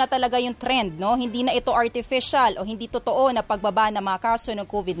na ito na talaga yung trend, no? Hindi na ito artificial o hindi totoo na pagbaba ng mga kaso ng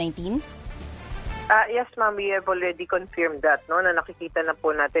COVID-19? Yes, ma'am. We have already confirmed that, no? Na nakikita na po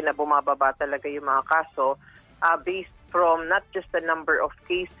natin na bumababa talaga yung mga kaso based from not just the number of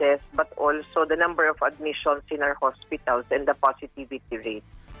cases but also the number of admissions in our hospitals and the positivity rate.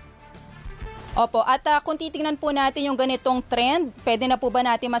 Opo, at kung titingnan po natin yung ganitong trend, pwede na po ba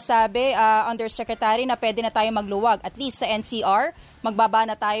natin masabi, Undersecretary, na pwede na tayo magluwag? At least sa NCR, magbaba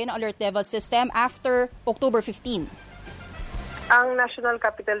na tayo ng alert level system after October 15. Ang National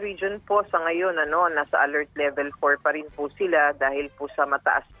Capital Region po sa ngayon, nasa alert level 4 pa rin po sila dahil po sa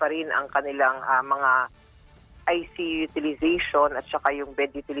mataas pa rin ang kanilang mga ICU utilization at saka yung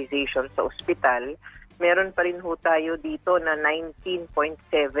bed utilization sa ospital. Meron pa rin ho tayo dito na 19.7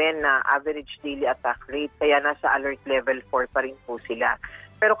 na average daily attack rate, kaya nasa alert level 4 pa rin po sila.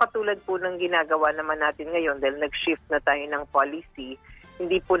 Pero katulad po ng ginagawa naman natin ngayon, dahil nag-shift na tayo ng policy,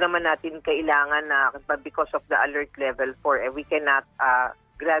 hindi po naman natin kailangan na because of the alert level 4, we cannot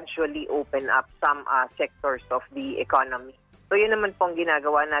gradually open up some sectors of the economy. So yan naman po ang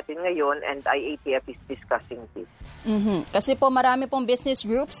ginagawa natin ngayon and IATF is discussing this. Kasi po marami pong business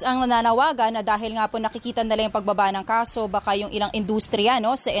groups ang nananawagan na dahil nga po nakikita nila yung pagbaba ng kaso, baka yung ilang industriya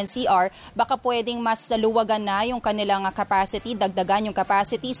sa NCR, baka pwedeng mas luwagan na yung kanilang capacity, dagdagan yung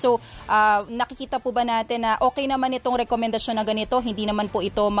capacity. So nakikita po ba natin na okay naman itong rekomendasyon na ganito, hindi naman po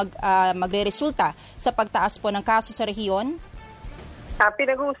ito magre-resulta sa pagtaas po ng kaso sa rehiyon?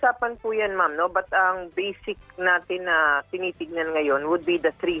 Pinag-uusapan po yan, ma'am, no? But ang basic natin na tinitignan ngayon would be the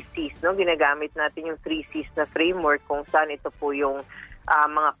 3 Cs, no? Ginagamit natin yung 3 Cs na framework kung saan ito po yung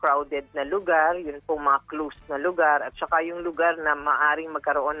mga crowded na lugar, yun po mga closed na lugar, at saka yung lugar na maaring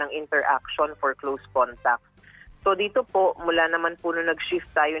magkaroon ng interaction for close contact. So dito po, mula naman po nung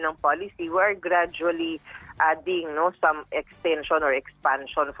nag-shift tayo ng policy, we are gradually adding some extension or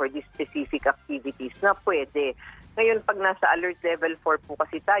expansion for these specific activities na pwede. Ngayon, pag nasa alert level 4 po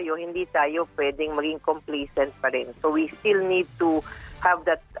kasi tayo, hindi tayo pwedeng maging complacent pa rin. So we still need to have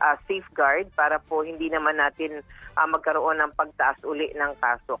that safeguard para po hindi naman natin magkaroon ng pagtaas uli ng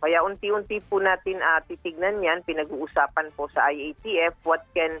kaso. Kaya unti-unti po natin titignan yan, pinag-uusapan po sa IATF what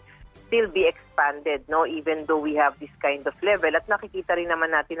can still be expanded, even though we have this kind of level, at nakikita rin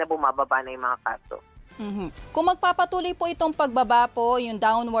naman natin na bumababa na yung mga kaso. Kung magpapatuloy po itong pagbaba po, yung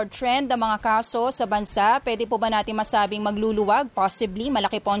downward trend ng mga kaso sa bansa, pwede po ba natin masabing magluluwag? Possibly,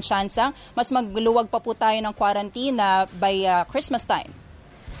 malaki po ang tsansang mas magluwag pa po tayo ng quarantine by Christmas time.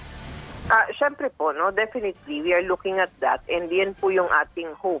 Siyempre po, definitely, we are looking at that, and yan po yung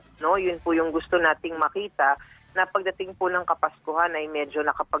ating hope, yun po yung gusto nating makita, na pagdating po ng Kapaskuhan ay medyo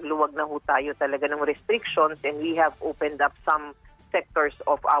nakapagluwag na ho tayo talaga ng restrictions, and we have opened up some sectors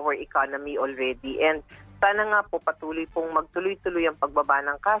of our economy already. And sana nga po patuloy pong magtuloy-tuloy ang pagbaba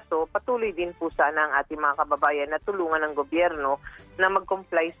ng kaso, patuloy din po sana ang ating mga kababayan na tulungan ng gobyerno na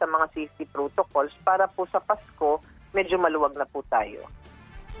mag-comply sa mga safety protocols para po sa Pasko medyo maluwag na po tayo.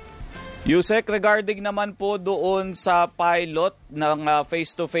 Yusek, regarding naman po doon sa pilot ng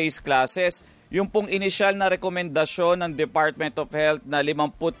face-to-face classes, yung pong initial na rekomendasyon ng Department of Health na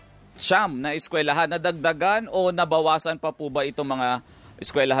 50 na eskwelahan, nadagdagan o nabawasan pa po ba itong mga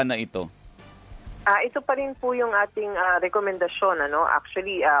eskwelahan na ito? Ito pa rin po yung ating rekomendasyon.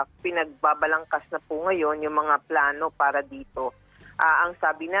 Actually, pinagbabalangkas na po ngayon yung mga plano para dito. Ang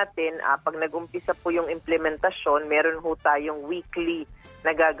sabi natin, pag nag-umpisa po yung implementasyon, meron ho tayong weekly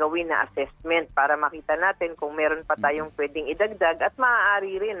na gagawin na assessment para makita natin kung meron pa tayong pwedeng idagdag at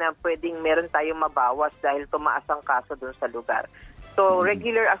maaari rin na pwedeng meron tayong mabawas dahil tumaas ang kaso dun sa lugar. So,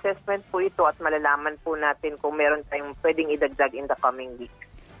 regular assessment po ito at malalaman po natin kung meron tayong pwedeng idagdag in the coming week.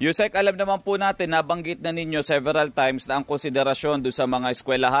 Yusek, alam naman po natin, nabanggit na ninyo several times na ang konsiderasyon doon sa mga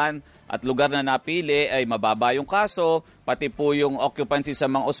eskwelahan at lugar na napili ay mababa yung kaso, pati po yung occupancy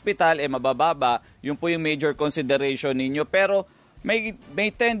sa mga ospital ay mabababa. Yun po yung major consideration ninyo. Pero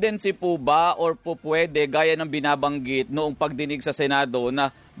may tendency po ba or po pwede, gaya ng binabanggit noong pagdinig sa Senado, na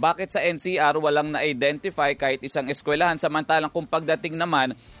bakit sa NCR walang na-identify kahit isang eskwelahan, samantalang kung pagdating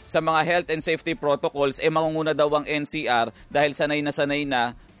naman sa mga health and safety protocols, mangunguna daw ang NCR dahil sanay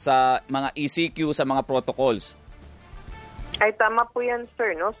na sa mga ECQ, sa mga protocols? Ay, tama po yan,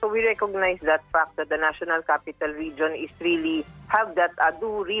 sir. So we recognize that fact that the National Capital Region is really have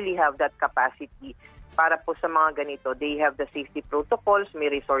that capacity para po sa mga ganito. They have the safety protocols, may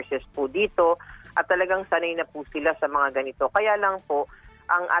resources po dito, at talagang sanay na po sila sa mga ganito. Kaya lang po,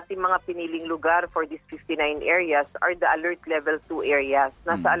 ang ating mga piniling lugar for these 59 areas are the alert level 2 areas.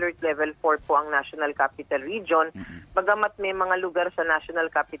 Nasa alert level 4 po ang National Capital Region. Bagamat may mga lugar sa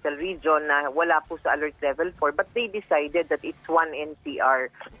National Capital Region na wala po sa alert level 4, but they decided that it's one NCR.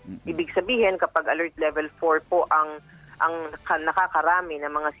 Ibig sabihin, kapag alert level 4 po ang nakakarami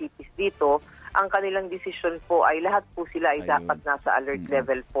ng mga cities dito, ang kanilang decision po ay lahat po sila ay dapat nasa alert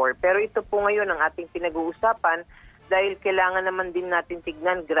level 4. Pero ito po ngayon ang ating pinag-uusapan dahil kailangan naman din natin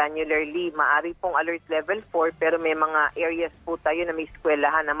tignan granularly. Maari pong alert level 4 pero may mga areas po tayo na may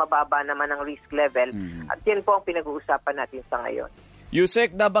eskwelahan na mababa naman ang risk level. At yan po ang pinag-uusapan natin sa ngayon.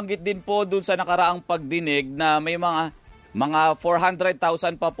 Yusek, nabanggit din po dun sa nakaraang pagdinig na may mga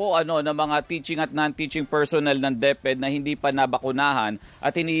 400,000 pa po na mga teaching at non-teaching personnel ng DepEd na hindi pa nabakunahan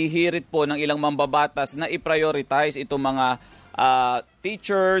at hinihirit po ng ilang mambabatas na i-prioritize itong mga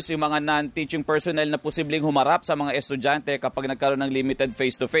teachers, yung mga non-teaching personnel na posibleng humarap sa mga estudyante kapag nagkaroon ng limited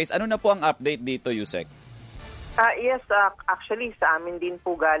face-to-face. Ano na po ang update dito, Yusek? Yes, actually sa amin din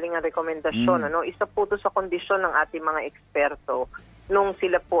po galing ang rekomendasyon. Isa po ito sa kondisyon ng ating mga eksperto nung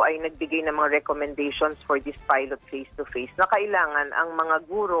sila po ay nagbigay ng mga recommendations for this pilot face-to-face na kailangan ang mga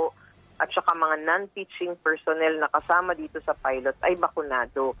guro at saka mga non-teaching personnel na kasama dito sa pilot ay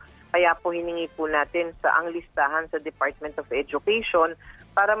bakunado. Kaya po hiningi po natin sa ang listahan sa Department of Education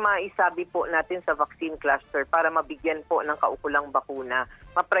para maisabi po natin sa vaccine cluster para mabigyan po ng kaukulang bakuna,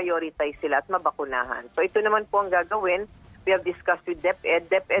 ma-prioritize sila at mabakunahan. So ito naman po ang gagawin. We have discussed with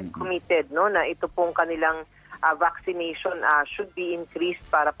DepEd. DepEd committed na ito pong kanilang vaccination should be increased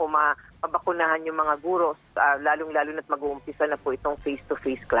para po mabakunahan yung mga guro, lalong-lalo na't mag-uumpisa na po itong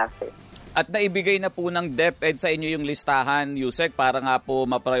face-to-face classes. At naibigay na po ng DepEd sa inyo yung listahan, Yusek, para nga po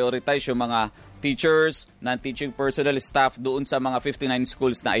ma-prioritize yung mga teachers, non-teaching personnel, staff doon sa mga 59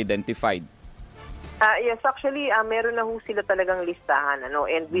 schools na identified. Yes, actually, meron na ho sila talagang listahan.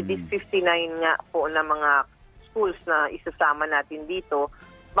 And with these 59 nga po na mga schools na isasama natin dito,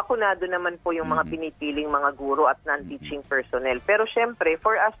 bakunado naman po yung mga pinipiling mga guro at non-teaching personnel. Pero syempre,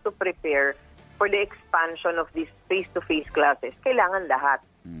 for us to prepare for the expansion of these face-to-face classes, kailangan lahat.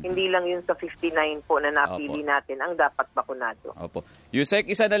 Hindi lang yun sa 59 po na napili natin ang dapat bakunado. Opo. Yusek,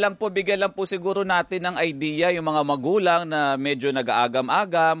 isa na lang po, bigyan lang po siguro natin ng idea yung mga magulang na medyo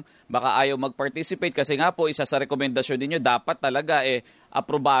nag-aagam-agam, baka ayaw mag-participate kasi nga po isa sa rekomendasyon ninyo dapat talaga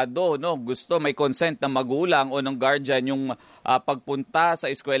aprobado, gusto may consent ng magulang o ng guardian yung pagpunta sa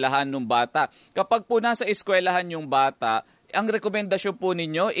eskwelahan ng bata. Kapag po nasa eskwelahan yung bata, ang rekomendasyon po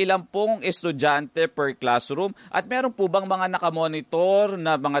ninyo, ilang pong estudyante per classroom at meron po bang mga nakamonitor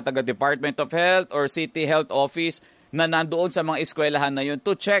na mga taga-Department of Health or City Health Office na nandoon sa mga eskwelahan na yun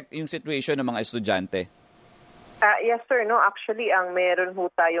to check yung situation ng mga estudyante? Yes sir, actually ang meron ho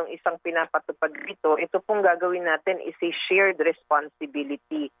tayong isang pinapatupad dito. Ito pong gagawin natin is a shared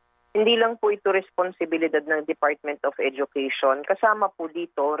responsibility. Hindi lang po ito responsibilidad ng Department of Education. Kasama po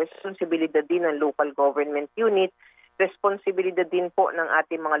dito, responsibilidad din ng local government unit, responsibilidad din po ng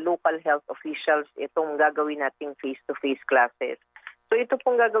ating mga local health officials itong gagawin nating face-to-face classes. So ito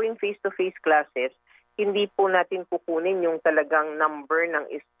pong gagawin face-to-face classes, hindi po natin kukunin yung talagang number ng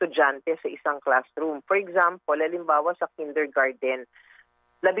estudyante sa isang classroom. For example, halimbawa sa kindergarten,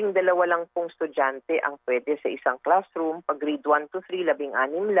 12 lang pong estudyante ang pwede sa isang classroom. Pag grade 1 to 3,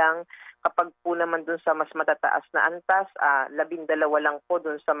 16 lang. Kapag po naman dun sa mas matataas na antas, 12 lang po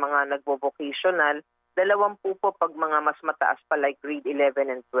dun sa mga nagvo-vocational, 20 po pag mga mas mataas pa like grade 11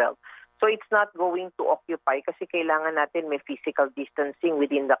 and 12. So it's not going to occupy kasi kailangan natin may physical distancing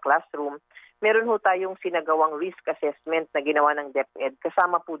within the classroom. Meron ho tayong sinagawang risk assessment na ginawa ng DepEd.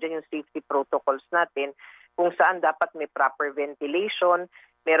 Kasama po dyan yung safety protocols natin kung saan dapat may proper ventilation,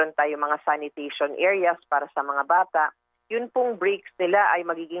 meron tayong mga sanitation areas para sa mga bata. Yun pong breaks nila ay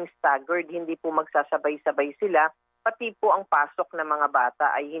magiging staggered, hindi po magsasabay-sabay sila. Pati po ang pasok ng mga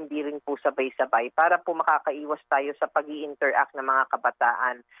bata ay hindi rin po sabay-sabay para po makakaiwas tayo sa pag-i-interact ng mga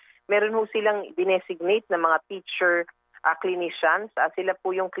kabataan. Meron ho silang dinesignate na mga teacher clinicians. Sila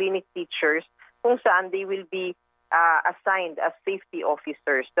po yung clinic teachers kung saan they will be assigned as safety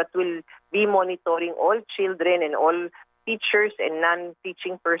officers that will be monitoring all children and all teachers and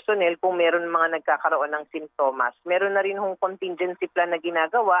non-teaching personnel kung meron mga nagkakaroon ng sintomas. Meron na rin hong contingency plan na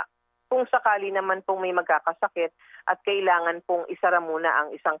ginagawa kung sakali naman pong may magkakasakit at kailangan pong isara muna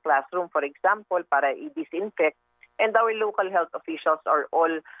ang isang classroom, for example, para i-disinfect. And our local health officials are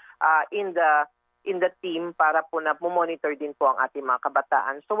all in the team para po na monitor din po ang ating mga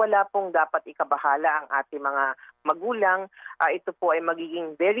kabataan. So wala pong dapat ikabahala ang ating mga magulang. Ito po ay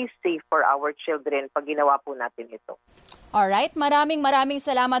magiging very safe for our children pag ginawa po natin ito. Alright, maraming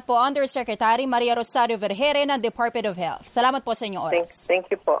salamat po Undersecretary Maria Rosario Vergere ng Department of Health. Salamat po sa inyong oras.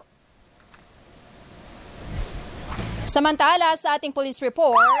 Thank you po. Samantala sa ating police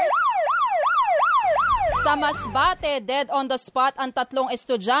report, sa Masbate, dead on the spot ang 3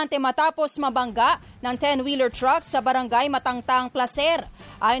 estudyante matapos mabangga ng 10-wheeler truck sa barangay Matangtang, Placer.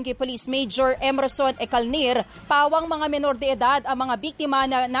 Ayon kay Police Major Emerson Ecalnir, pawang mga menor de edad ang mga biktima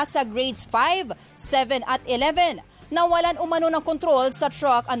na nasa grades 5, 7 at 11. Nawalan umano ng kontrol sa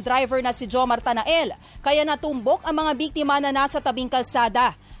truck ang driver na si Jomar Tanael, kaya natumbok ang mga biktima na nasa tabing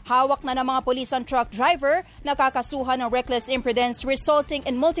kalsada. Hawak na ng mga pulis ang truck driver, nakakasuhan ng reckless imprudence resulting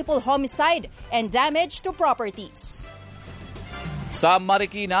in multiple homicide and damage to properties. Sa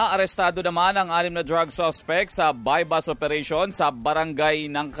Marikina, arestado naman ang 6 na drug suspect sa buy-bus operation sa Barangay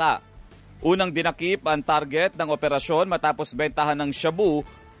Nangka. Unang dinakip ang target ng operasyon matapos bentahan ng shabu.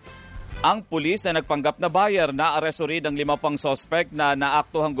 Ang pulis na nagpanggap na buyer na aresto rin ang 5 pang suspect na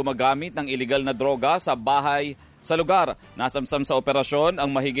naaktuhang gumagamit ng illegal na droga sa bahay sa lugar. Nasamsam sa operasyon ang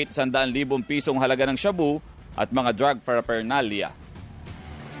mahigit 100,000 pisong halaga ng shabu at mga drug paraphernalia.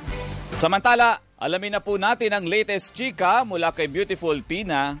 Samantala, alamin na po natin ang latest chika mula kay beautiful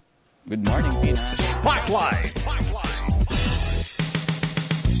Tina. Good morning, Tina. Spotlight!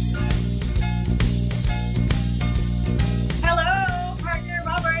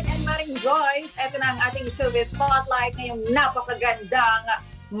 Joyce. Ito na ang ating showbiz spotlight ngayong napakagandang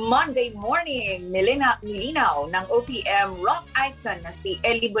Monday morning. Nilinaw ng OPM rock icon na si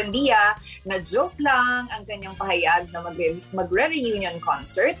Ellie Buendia na joke lang ang kanyang pahayag na magre-reunion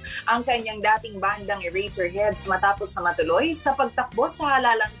concert ang kanyang dating bandang Eraserheads matapos na matuloy sa pagtakbo sa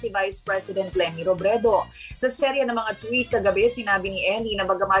halalan si Vice President Leni Robredo. Sa serya ng mga tweet kagabi, sinabi ni Ellie na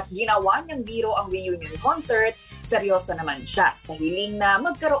bagamat ginawa niyang biro ang reunion concert, seryoso naman siya sa hiling na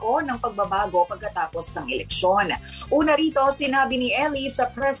magkaroon ng pagbabago pagkatapos ng eleksyon. Una rito, sinabi ni Ellie sa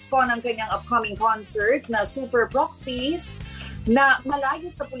press con ng kanyang upcoming concert na Super Proxies na malayo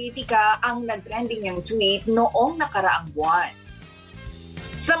sa politika ang nag-trending niyang tweet noong nakaraang buwan.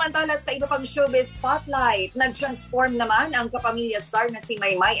 Samantala sa iba pang showbiz spotlight, nag-transform naman ang kapamilya star na si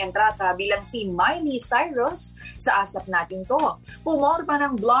Maymay Entrata bilang si Miley Cyrus sa asap natin to. Pumorma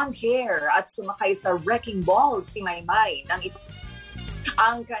ng blonde hair at sumakay sa wrecking ball si Maymay nang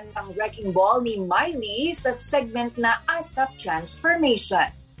ang kanyang wrecking ball ni Miley sa segment na ASAP Transformation.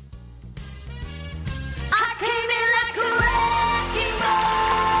 I came in like a wrecking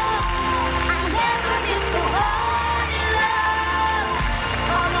ball. I never been so hard in love.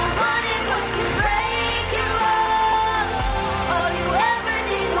 All I wanted was to break your walls. All you ever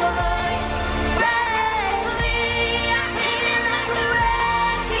did was break me. I came in like a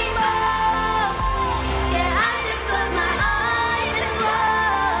wrecking ball. Yeah, I just closed my eyes and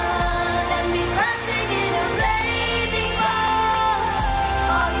swung. Left me crashing in a blazing wall.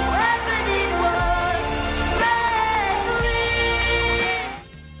 All you ever did was break me.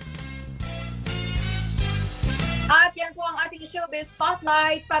 At yan po ang ating showbiz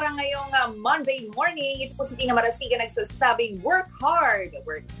spotlight para ngayong Monday morning. Ito po si Tina Marasigan nagsasabing work hard,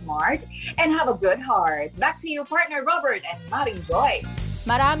 work smart, and have a good heart. Back to you, partner Robert and Maring Joyce.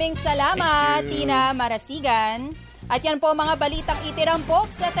 Maraming salamat, Tina Marasigan. At yan po mga balitang itirampok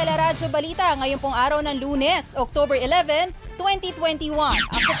sa Teleradyo Balita ngayon pong araw ng Lunes, October 11, 2021.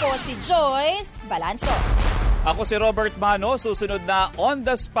 Ako po si Joyce Balancho. Ako si Robert Mano, susunod na On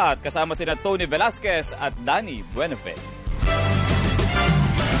the Spot kasama sina Tony Velasquez at Danny Buenafe.